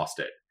 and I lost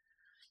it.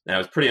 And I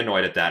was pretty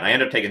annoyed at that. And I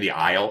ended up taking the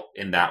aisle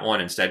in that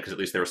one instead, because at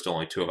least there were still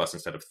only 2 of us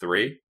instead of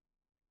 3.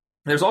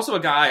 There's also a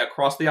guy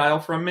across the aisle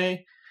from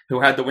me who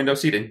had the window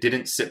seat and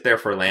didn't sit there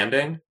for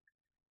landing,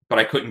 but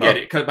I couldn't get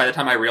it. Because by the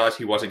time I realized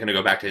he wasn't going to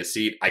go back to his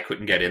seat, I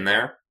couldn't get in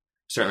there.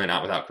 Certainly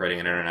not without creating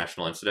an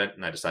international incident,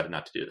 and I decided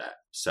not to do that.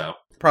 So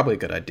probably a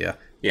good idea.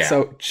 Yeah.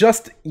 So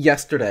just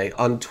yesterday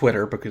on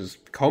Twitter, because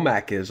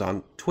Comac is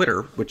on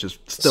Twitter, which is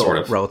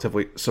still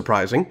relatively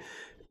surprising,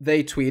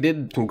 they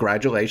tweeted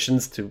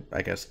congratulations to,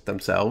 I guess,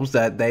 themselves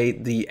that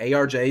the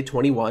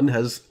ARJ-21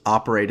 has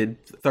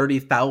operated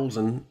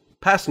 30,000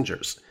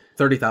 passengers.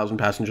 30,000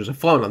 passengers have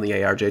flown on the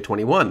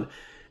ARJ-21.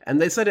 And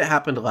they said it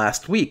happened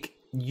last week.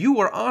 You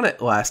were on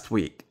it last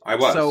week. I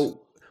was.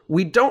 So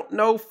we don't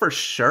know for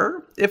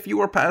sure if you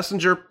were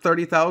passenger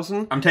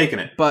 30,000. I'm taking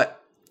it. But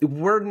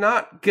we're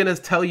not going to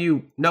tell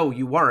you, no,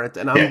 you weren't.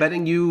 And I'm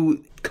betting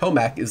you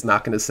Comac is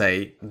not going to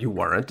say you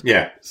weren't.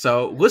 Yeah.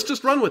 So let's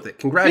just run with it.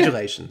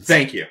 Congratulations. Yeah.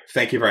 Thank you.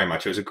 Thank you very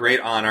much. It was a great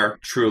honor,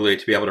 truly,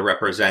 to be able to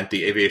represent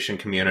the aviation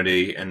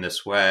community in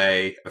this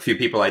way. A few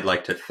people I'd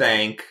like to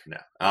thank. No.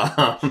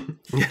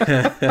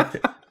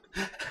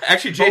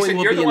 Actually, Jason,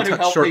 you're the one who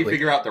helped me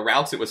figure out the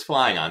routes it was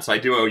flying on, so I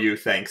do owe you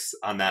thanks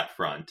on that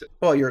front.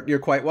 Well, you're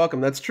quite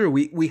welcome. That's true.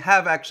 We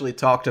have actually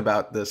talked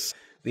about this,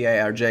 the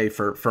ARJ,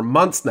 for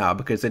months now,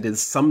 because it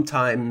is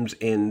sometimes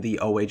in the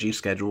OAG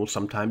schedule,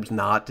 sometimes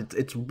not.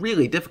 It's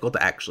really difficult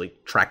to actually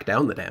track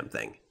down the damn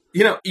thing.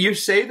 You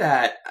say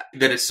that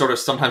it's sort of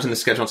sometimes in the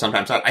schedule and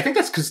sometimes not. I think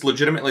that's because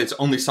legitimately it's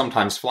only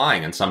sometimes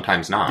flying and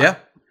sometimes not. Yeah.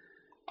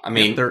 I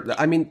mean,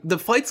 the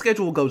flight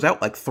schedule goes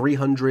out like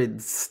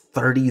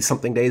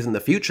 330-something days in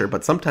the future,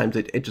 but sometimes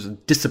it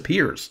just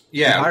disappears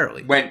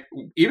entirely.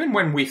 Even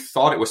when we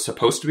thought it was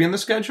supposed to be in the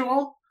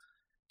schedule,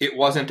 it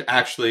wasn't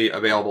actually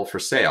available for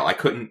sale. I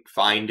couldn't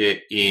find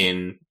it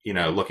in,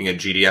 looking at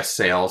GDS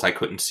sales. I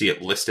couldn't see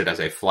it listed as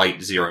a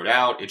flight zeroed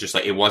out. It just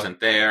it wasn't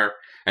there.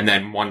 And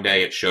then one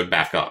day it showed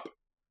back up,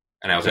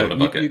 and I was able to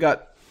book it. You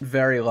got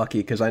very lucky,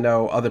 because I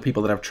know other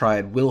people that have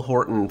tried. Will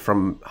Horton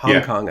from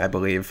Hong Kong, I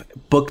believe,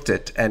 booked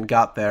it and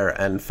got there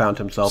and found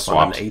himself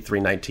on an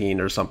A319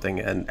 or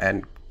something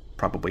and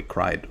probably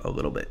cried a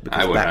little bit,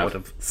 because that would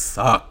have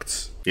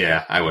sucked.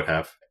 Yeah, I would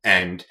have.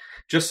 And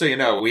just so you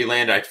know,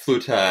 I flew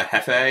to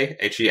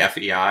Hefei,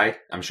 Hefei.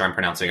 I'm sure I'm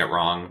pronouncing it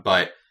wrong,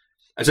 but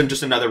it's in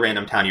just another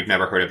random town you've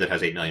never heard of that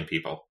has 8 million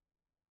people.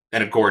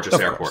 And a gorgeous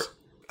airport. Course.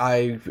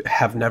 I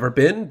have never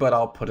been, but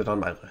I'll put it on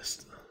my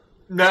list.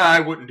 No, I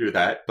wouldn't do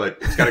that, but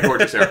it's got a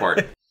gorgeous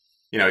airport.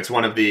 It's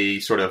one of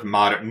the sort of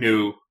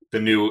new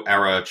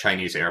era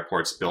Chinese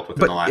airports built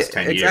within the last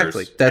 10 years.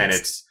 And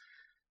it's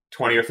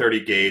 20 or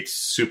 30 gates,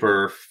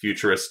 super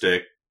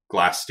futuristic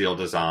glass steel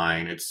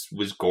design. It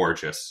was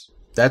gorgeous.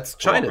 That's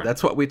China.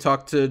 That's what we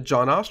talked to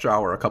John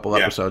Ostrower a couple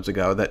episodes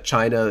ago, that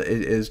China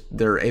is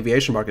their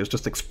aviation market is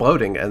just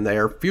exploding, and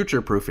they're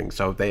future-proofing.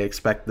 So they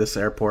expect this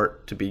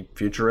airport to be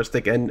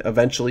futuristic, and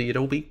eventually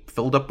it'll be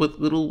filled up with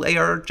little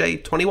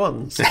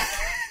ARJ-21s.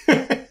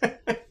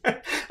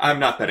 I'm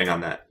not betting on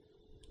that.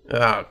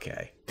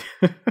 Okay.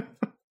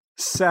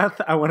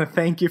 Seth, I want to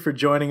thank you for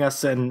joining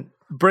us and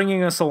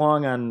bringing us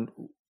along on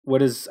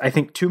what is, I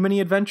think, too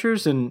many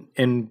adventures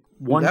in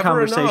one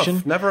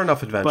conversation. Never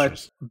enough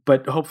adventures.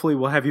 But hopefully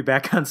we'll have you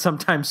back on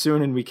sometime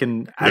soon, and we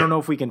can, I don't know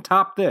if we can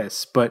top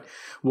this, but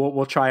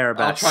we'll try our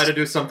best. I'll try to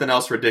do something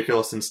else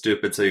ridiculous and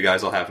stupid so you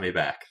guys will have me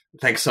back.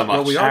 Thanks so much.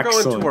 Well, we are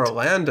going to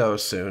Orlando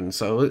soon,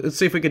 so let's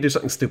see if we can do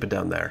something stupid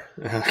down there.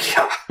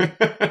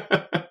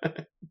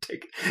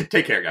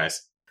 Take care,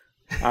 guys.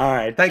 All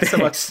right. Thanks so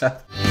much,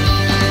 Seth.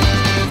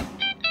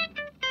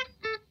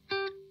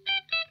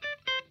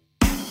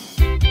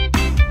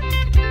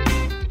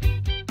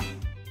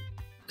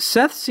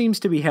 Seth seems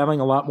to be having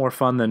a lot more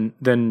fun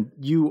than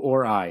you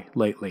or I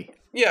lately.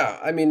 Yeah,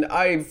 I mean,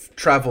 I've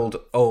traveled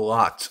a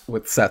lot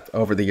with Seth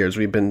over the years.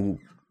 We've been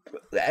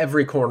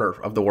every corner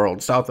of the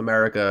world, South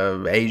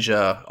America,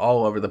 Asia,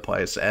 all over the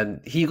place.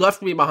 And he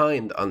left me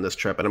behind on this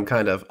trip, and I'm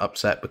kind of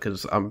upset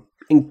because I'm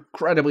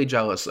incredibly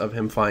jealous of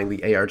him flying the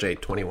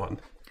ARJ-21.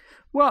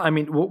 Well, I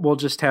mean, we'll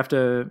just have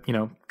to,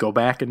 go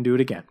back and do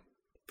it again.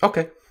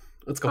 Okay,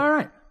 let's go. All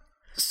right.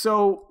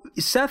 So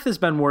Seth has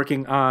been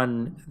working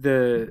on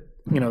the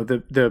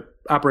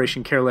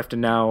Operation Care Lift,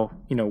 and now,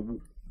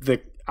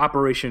 the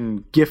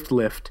Operation Gift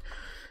Lift,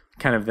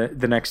 kind of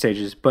the next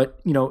stages.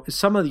 But,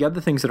 some of the other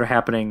things that are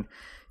happening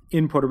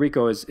in Puerto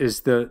Rico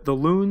is the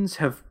loons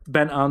have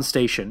been on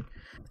station.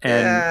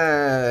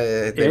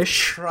 And they've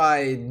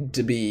tried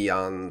to be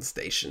on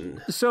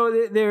station.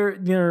 So they're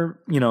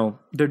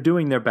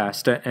doing their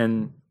best,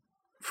 and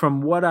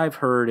from what I've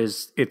heard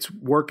is it's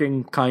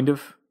working kind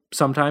of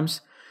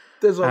sometimes.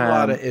 There's a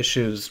lot of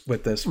issues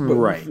with this.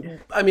 Right.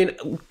 I mean,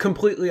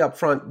 completely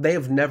upfront, they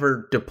have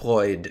never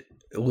deployed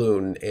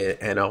Loon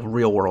in a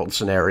real world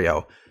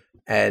scenario.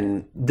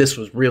 And this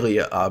was really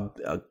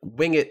a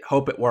wing it,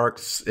 hope it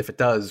works. If it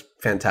does,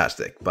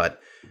 fantastic. But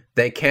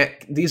they can't,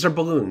 these are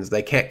balloons.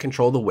 They can't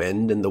control the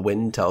wind, and the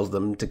wind tells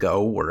them to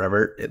go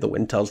wherever the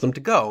wind tells them to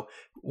go,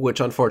 which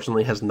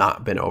unfortunately has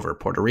not been over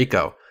Puerto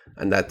Rico.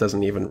 And that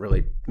doesn't even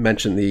really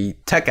mention the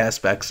tech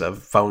aspects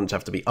of phones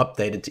have to be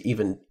updated to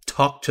even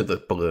talk to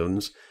the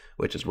balloons,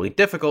 which is really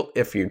difficult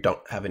if you don't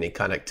have any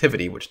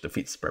connectivity, which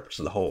defeats the purpose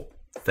of the whole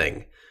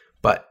thing.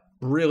 But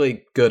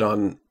really good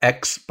on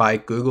X by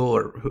Google,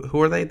 or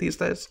who are they these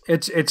days?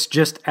 It's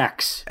just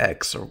X.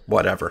 X or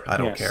whatever. I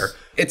don't care.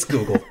 It's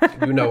Google.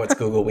 You know it's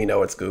Google. We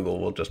know it's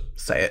Google. We'll just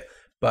say it.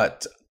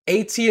 But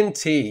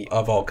AT&T,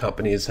 of all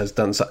companies, has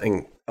done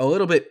something a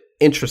little bit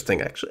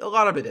interesting, actually. A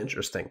lot of it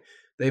interesting.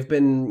 They've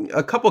been,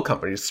 a couple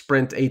companies,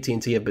 Sprint,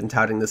 AT&T, have been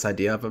touting this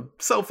idea of a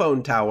cell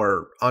phone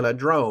tower on a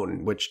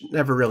drone, which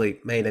never really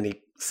made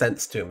any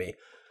sense to me.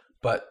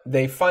 But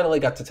they finally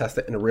got to test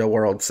it in a real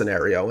world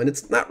scenario. And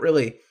it's not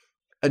really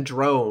a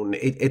drone.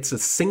 It's a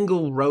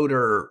single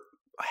rotor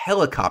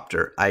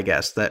helicopter, I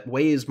guess, that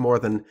weighs more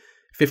than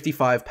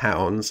 55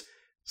 pounds.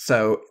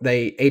 So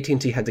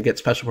AT&T had to get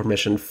special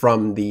permission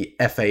from the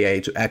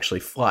FAA to actually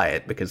fly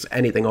it, because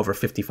anything over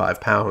 55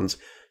 pounds,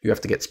 you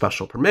have to get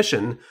special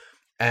permission.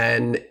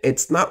 And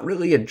it's not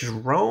really a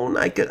drone.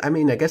 I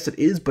guess it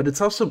is, but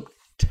it's also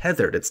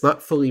tethered. It's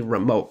not fully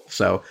remote.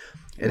 So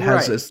it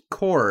has this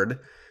cord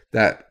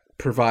that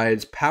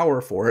provides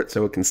power for it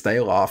so it can stay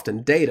aloft,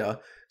 and data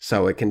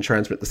so it can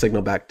transmit the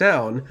signal back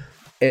down.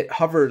 It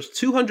hovers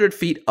 200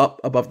 feet up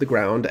above the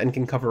ground and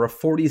can cover a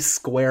 40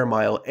 square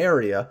mile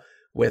area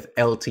with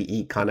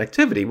LTE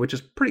connectivity, which is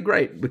pretty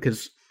great,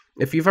 because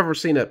if you've ever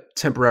seen a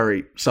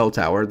temporary cell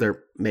tower,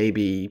 they're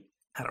maybe,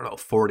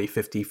 40,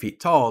 50 feet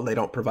tall. They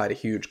don't provide a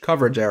huge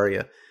coverage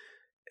area.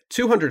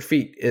 200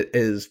 feet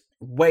is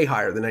way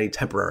higher than any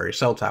temporary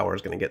cell tower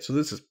is going to get. So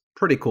this is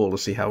pretty cool to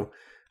see how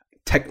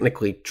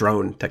technically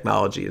drone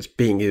technology is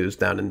being used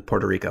down in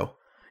Puerto Rico.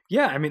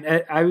 Yeah, I mean,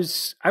 I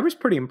was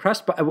pretty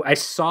impressed, but I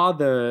saw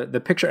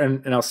the picture,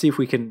 and I'll see if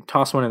we can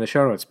toss one in the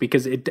show notes,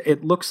 because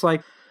it looks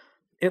like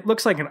an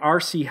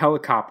RC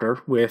helicopter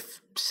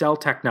with cell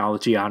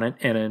technology on it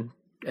and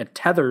a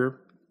tether,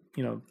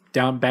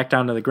 back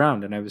down to the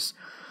ground. And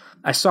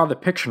I saw the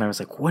picture and I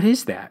was like, what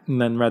is that?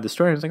 And then read the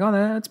story and I was like, oh,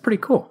 that's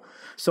pretty cool.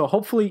 So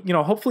hopefully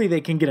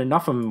they can get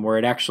enough of them where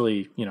it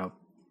actually,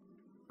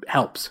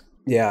 helps.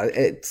 Yeah,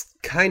 it's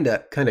kind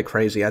of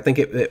crazy. I think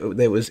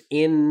it was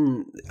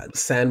in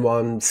San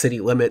Juan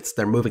city limits.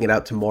 They're moving it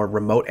out to more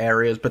remote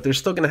areas, but they're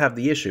still going to have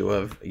the issue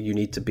of you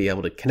need to be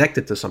able to connect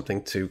it to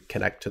something to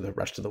connect to the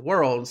rest of the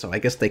world. So I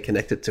guess they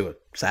connect it to a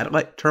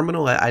satellite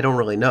terminal. I don't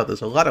really know.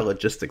 There's a lot of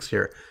logistics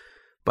here,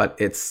 but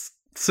it's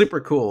super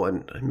cool.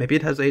 And maybe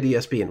it has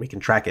ADSB and we can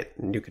track it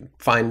and you can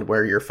find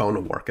where your phone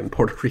will work in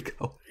Puerto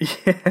Rico.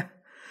 Yeah.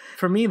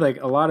 For me,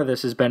 like, a lot of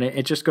this has been,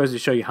 it just goes to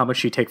show you how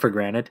much you take for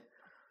granted.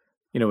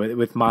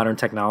 With modern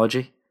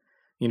technology,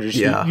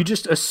 you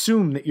just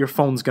assume that your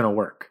phone's going to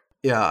work.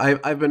 Yeah,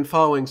 I've been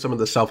following some of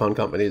the cell phone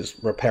companies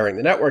repairing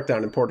the network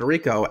down in Puerto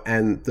Rico,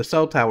 and the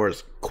cell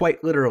towers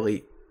quite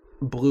literally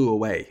blew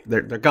away.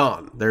 They're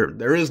gone.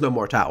 There is no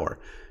more tower.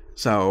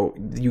 So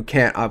you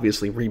can't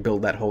obviously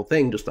rebuild that whole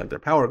thing just like their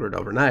power grid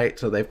overnight.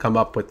 So they've come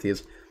up with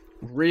these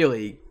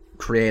really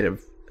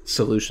creative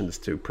solutions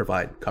to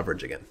provide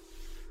coverage again.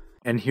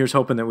 And here's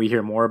hoping that we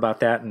hear more about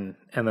that and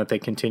that they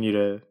continue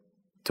to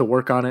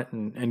work on it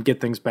and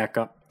get things back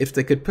up. If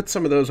they could put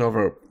some of those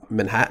over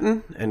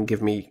Manhattan and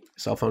give me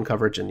cell phone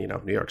coverage in,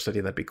 New York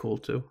City, that'd be cool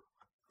too.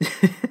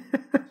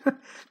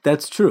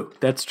 That's true.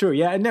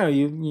 Yeah,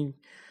 no,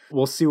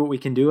 we'll see what we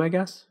can do, I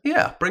guess.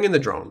 Yeah, bring in the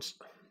drones.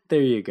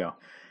 There you go.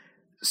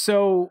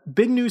 So,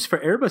 big news for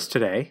Airbus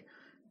today.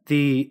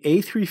 The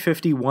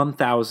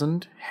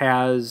A350-1000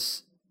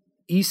 has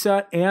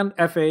EASA and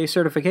FAA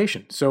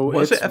certification. So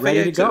it's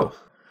ready to go.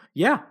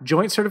 Yeah,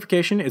 joint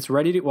certification. It's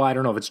ready to, well, I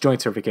don't know if it's joint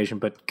certification,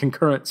 but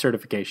concurrent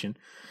certification.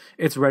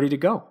 It's ready to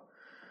go.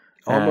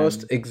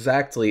 Almost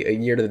exactly a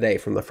year to the day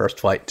from the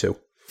first flight, too.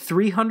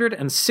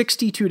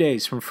 362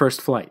 days from first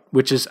flight,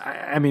 which is,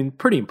 I mean,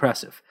 pretty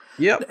impressive.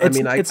 Yep.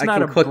 It's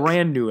not a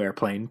brand new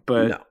airplane,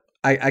 but... No.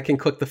 I can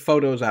click the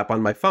Photos app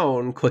on my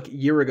phone, click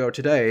year ago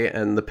today,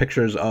 and the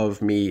pictures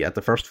of me at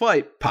the first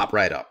flight pop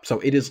right up. So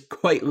it is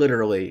quite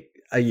literally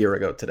a year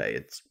ago today.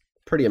 It's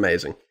pretty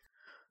amazing.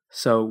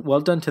 So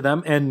well done to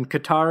them. And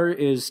Qatar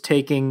is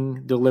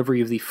taking delivery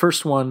of the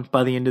first one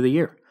by the end of the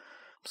year.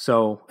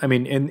 So, I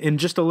mean, in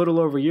just a little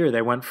over a year,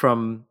 they went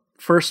from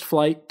first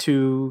flight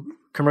to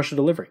commercial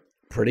delivery.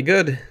 Pretty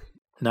good.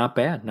 Not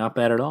bad. Not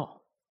bad at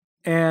all.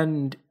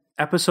 And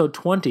episode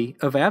 20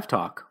 of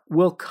AvTalk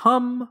will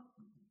come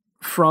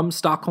from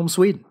Stockholm,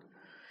 Sweden.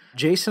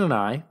 Jason and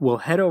I will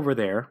head over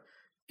there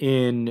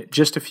in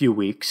just a few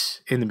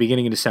weeks in the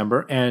beginning of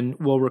December, and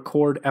we'll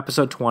record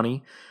episode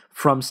 20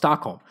 from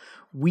Stockholm.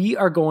 We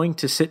are going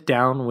to sit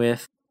down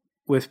with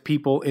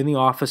people in the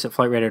office at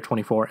Flight Radar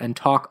 24 and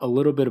talk a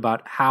little bit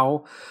about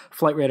how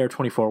Flight Radar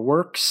 24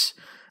 works,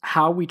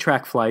 how we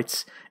track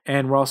flights,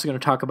 and we're also going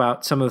to talk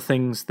about some of the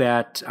things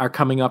that are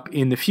coming up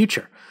in the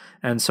future.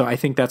 And so I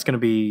think that's going to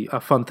be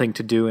a fun thing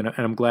to do, and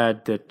I'm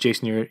glad that,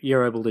 Jason,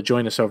 you're able to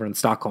join us over in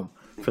Stockholm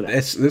for that.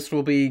 This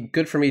will be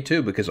good for me,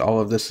 too, because all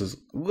of this is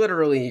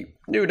literally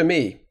new to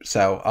me,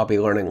 so I'll be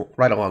learning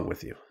right along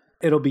with you.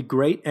 It'll be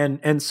great.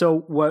 And so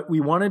what we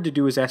wanted to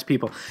do is ask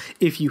people,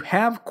 if you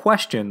have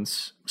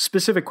questions,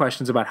 specific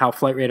questions about how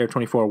Flight Radar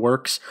 24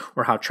 works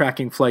or how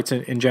tracking flights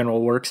in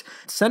general works,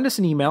 send us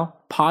an email,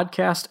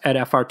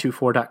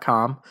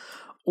 podcast@fr24.com,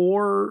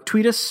 or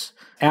tweet us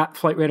at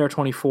Flight Radar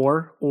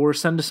 24, or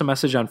send us a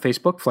message on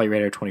Facebook, Flight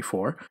Radar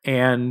 24,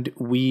 and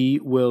we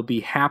will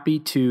be happy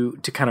to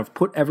kind of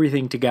put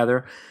everything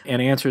together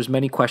and answer as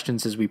many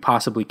questions as we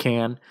possibly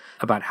can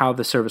about how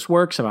the service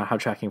works, about how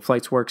tracking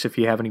flights works. If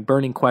you have any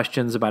burning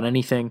questions about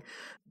anything,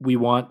 we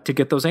want to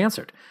get those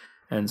answered.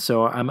 And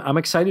so I'm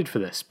excited for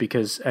this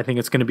because I think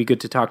it's going to be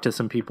good to talk to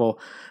some people.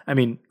 I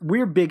mean,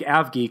 we're big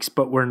av geeks,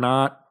 but we're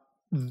not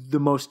the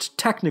most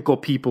technical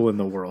people in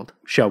the world,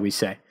 shall we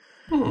say.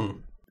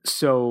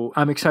 So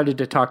I'm excited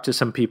to talk to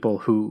some people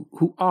who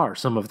are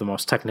some of the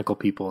most technical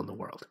people in the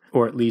world,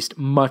 or at least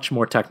much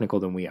more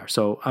technical than we are.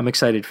 So I'm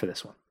excited for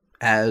this one.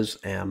 As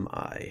am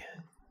I.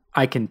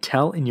 I can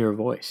tell in your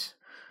voice.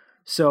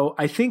 So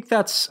I think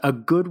that's a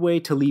good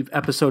way to leave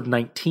episode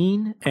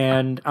 19,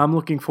 and I'm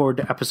looking forward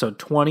to episode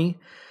 20.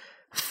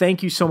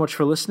 Thank you so much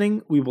for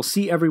listening. We will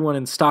see everyone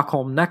in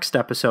Stockholm next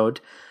episode.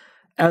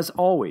 As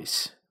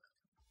always,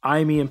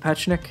 I'm Ian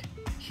Petchnik,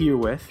 here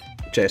with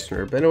Jason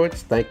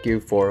Rabinowitz. Thank you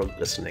for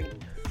listening.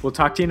 We'll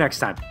talk to you next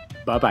time.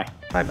 Bye-bye.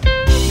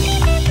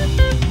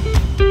 Bye-bye.